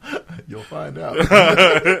 You'll find out.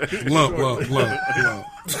 Lump.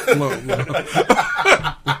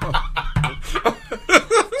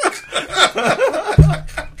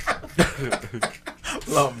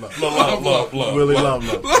 Willie Lump.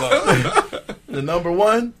 The number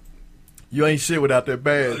 1, you ain't shit without that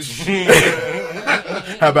badge.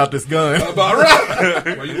 How about this gun? About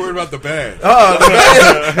right. Why you worried about the badge? The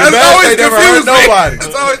badge. That's always confused me. Nobody.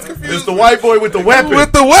 That's always confused. It's the white boy with the weapon.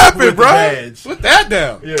 With the weapon, with bro. The badge. Put that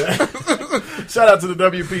down. Yeah. Shout out to the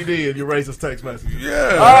WPD and your racist text message.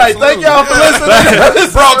 Yeah. All right. Thank y'all for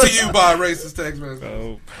listening. Brought to you by Racist Text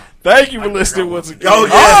Message. Thank you for listening once again. Oh,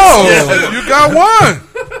 yes. You got one.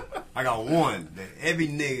 I got one that every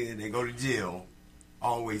nigga that go to jail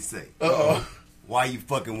always say. Uh-oh. Why you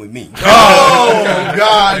fucking with me? Oh,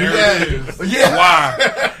 God, yes. Yeah. Why?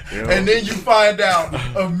 And then you find out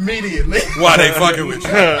immediately. Why they fucking with you?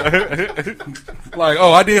 Like,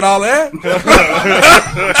 oh, I did all that?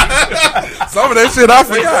 Some of that shit I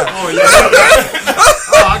forgot. Oh, yeah.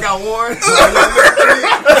 Oh, I got one.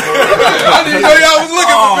 I didn't know y'all was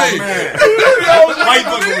looking for me. Why you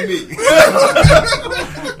fucking with me?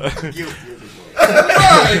 Guilty.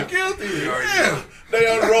 Right, guilty. Yeah. They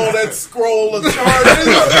unroll that scroll of charges.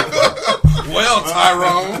 Well,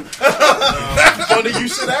 Tyrone. Funny you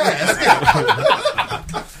should ask.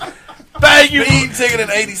 Thank you. Speed ticket in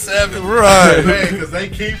 87. Right. Man, because they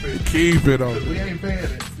keep it. Keep it on. We ain't paying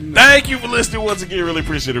it. Thank you for listening once again. Really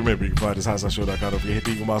appreciate it. Remember, you can find us at HotSauceShow.com. Don't forget to hit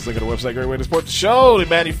the Eagle Mouse link on the website. Great way to support the show. They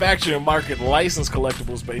manufacture and market licensed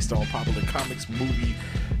collectibles based on popular comics, movie,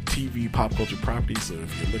 TV, pop culture properties. So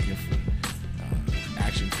if you're looking for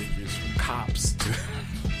action figures from cops to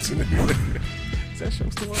is that show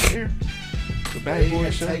still on here? The Bad Boy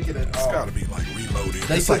show? It's got to be like reloaded.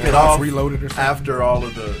 They it's took like it off reloaded or something. after all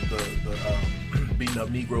of the beating up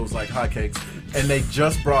Negroes like hotcakes, and they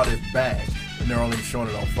just brought it back, and they're only showing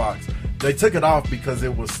it on Fox. They took it off because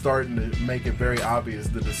it was starting to make it very obvious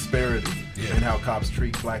the disparity in how cops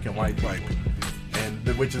treat black and white people. And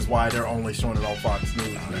which is why they're only showing it on Fox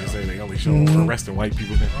News. They say they only show arresting white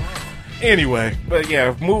people now. Anyway, but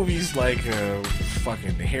yeah, movies like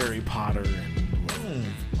fucking Harry Potter and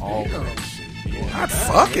all that shit. Yeah. Not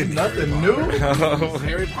fucking nothing new.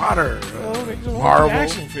 Harry Potter, Marvel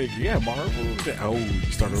action figure. Yeah, Marvel. Oh,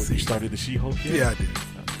 you started the She-Hulk yet? Yeah, I did.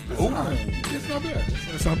 It's not bad.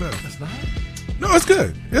 It's not bad. It's not? No, it's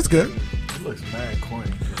good. It's good. It looks mad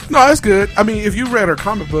corny. No, it's good. I mean, if you read her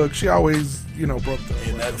comic book, she always, broke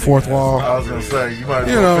the fourth wall. I was gonna say you might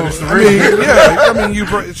as well finish the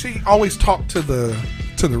reading. She always talked to the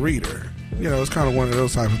reader. It's kind of one of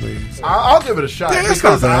those type of things. I'll give it a shot. Yeah, it's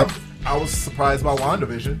not bad. I was surprised by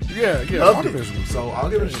WandaVision. Yeah, Loved WandaVision. So I'll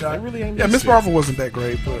give it a shot. Really ain't Miss Marvel wasn't that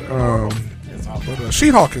great, but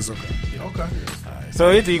She-Hulk is okay. Okay. So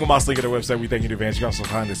hit the Eagle Moss link at our website. We thank you in advance. You can also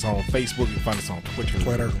find us on Facebook. You can find us on Twitter. You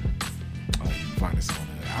can find us on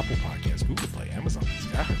Apple Podcasts, Google Play, Amazon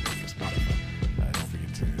Music, iHeartRadio, Spotify. Don't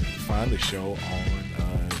forget to find the show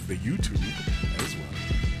on the YouTube as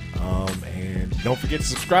well. And don't forget to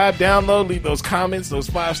subscribe, download, leave those comments, those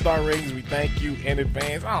 5-star ratings. We thank you in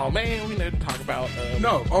advance. Oh man, we didn't talk about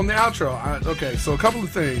no on the outro. Okay, so a couple of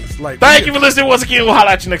things. Like, thank you for listening once again. We'll holler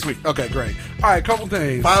at you next week. Okay, great. All right, couple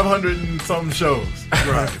things. 500 and some shows.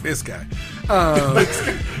 Right, this guy.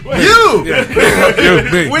 You,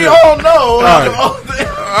 me. We all know.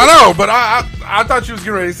 I know, but I thought you was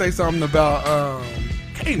getting ready to say something about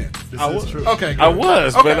Kanan. This is true. Okay, good. I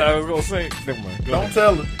was, okay. but I was gonna say, never mind. Don't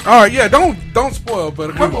tell it. All right, yeah, don't spoil.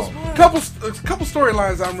 But a couple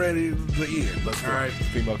storylines I'm ready to end. Let's go. All right,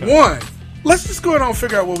 one. Let's just go ahead and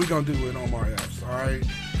figure out what we're gonna do with Omar Epps. All right.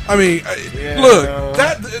 I mean, look,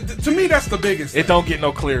 that to me that's the biggest. It don't get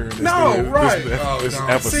no clearer. This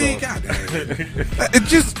episode. See, goddamn. It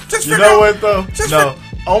just you know what though?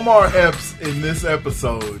 Omar Epps in this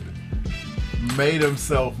episode made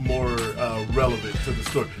himself more relevant to the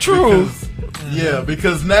story. True.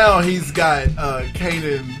 Because now he's got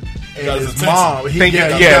Kanan and his mom. You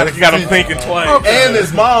got him thinking twice. Okay. And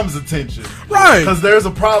his mom's attention. Right. Because there's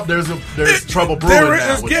a problem. There's trouble brewing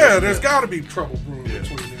now. There's got to be trouble brewing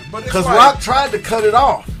between them. Because Rock tried to cut it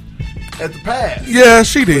off at the pass. Yeah,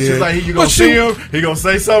 she did. She's like, you gonna see him? He gonna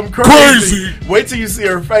say something crazy. Wait till you see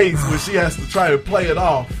her face when she has to try to play it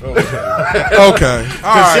off. Okay.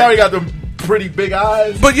 Because she already got them pretty big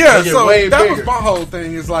eyes. But yeah, so that bigger. was my whole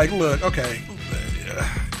thing. Is like, look, okay,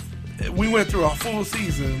 we went through a full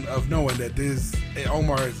season of knowing that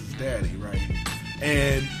Omar is his daddy, right?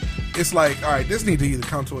 And it's like, all right, this needs to either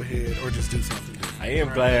come to a head or just do something different. I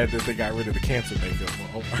am glad that they got rid of the cancer makeup on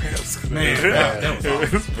Omar Epps. Man, that was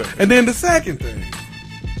awesome. And then the second thing,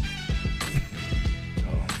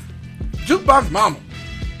 Jukebox Mama.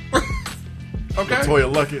 Okay,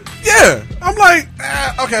 Latoya Luckett. Yeah, I'm like,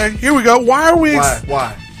 okay, here we go. Why are we?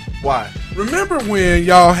 Why? Remember when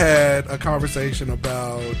y'all had a conversation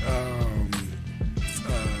about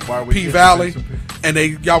P Valley, and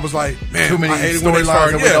y'all was like, man, too many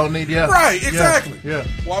storylines that we don't need. Yeah, right, exactly. Yeah.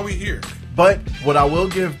 Why we here? But what I will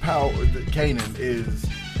give Kanan is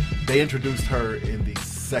they introduced her in the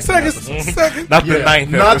second episode. Not the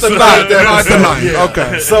ninth. Not the ninth. Yeah.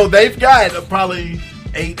 Okay, so they've got probably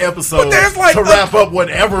 8 episodes to wrap up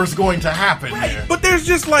whatever's going to happen. Right. There. But there's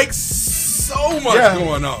just like so much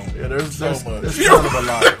going on. Yeah, there's so much. There's kind of a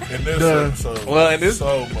lot in this episode. Well, and this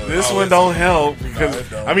one don't help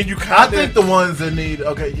because I mean, I think the ones that need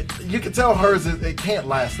you can tell hers it can't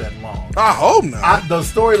last that long. I hope not. The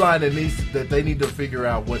storyline that they need to figure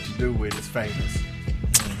out what to do with is famous.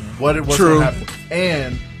 Mm-hmm. What's going to happen?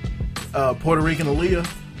 And Puerto Rican Aaliyah.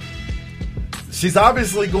 She's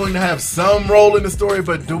obviously going to have some role in the story,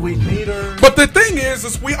 but do we need her? But the thing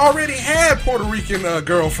is we already had Puerto Rican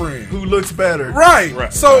girlfriend who looks better,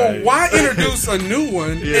 right? So why introduce a new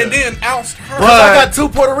one and then oust her? But I got 2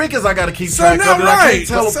 Puerto Ricans I got to keep track of. I can't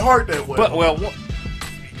tell apart that way. But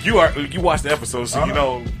you watched the episode, so you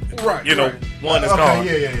know, one is gone.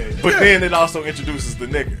 Yeah. But then it also introduces the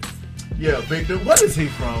nigga. Yeah, Victor. What is he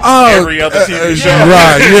from? Every other TV show.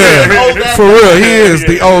 Right, yeah. For real, he is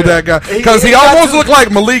the old that guy. Because he almost looked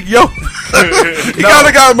like Malik Yoba. He kind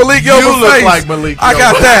of got Malik Yoba's face. You look like Malik Yoba. I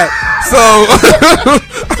got that. So,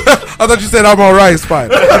 I thought you said I'm all right,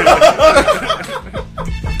 Spider.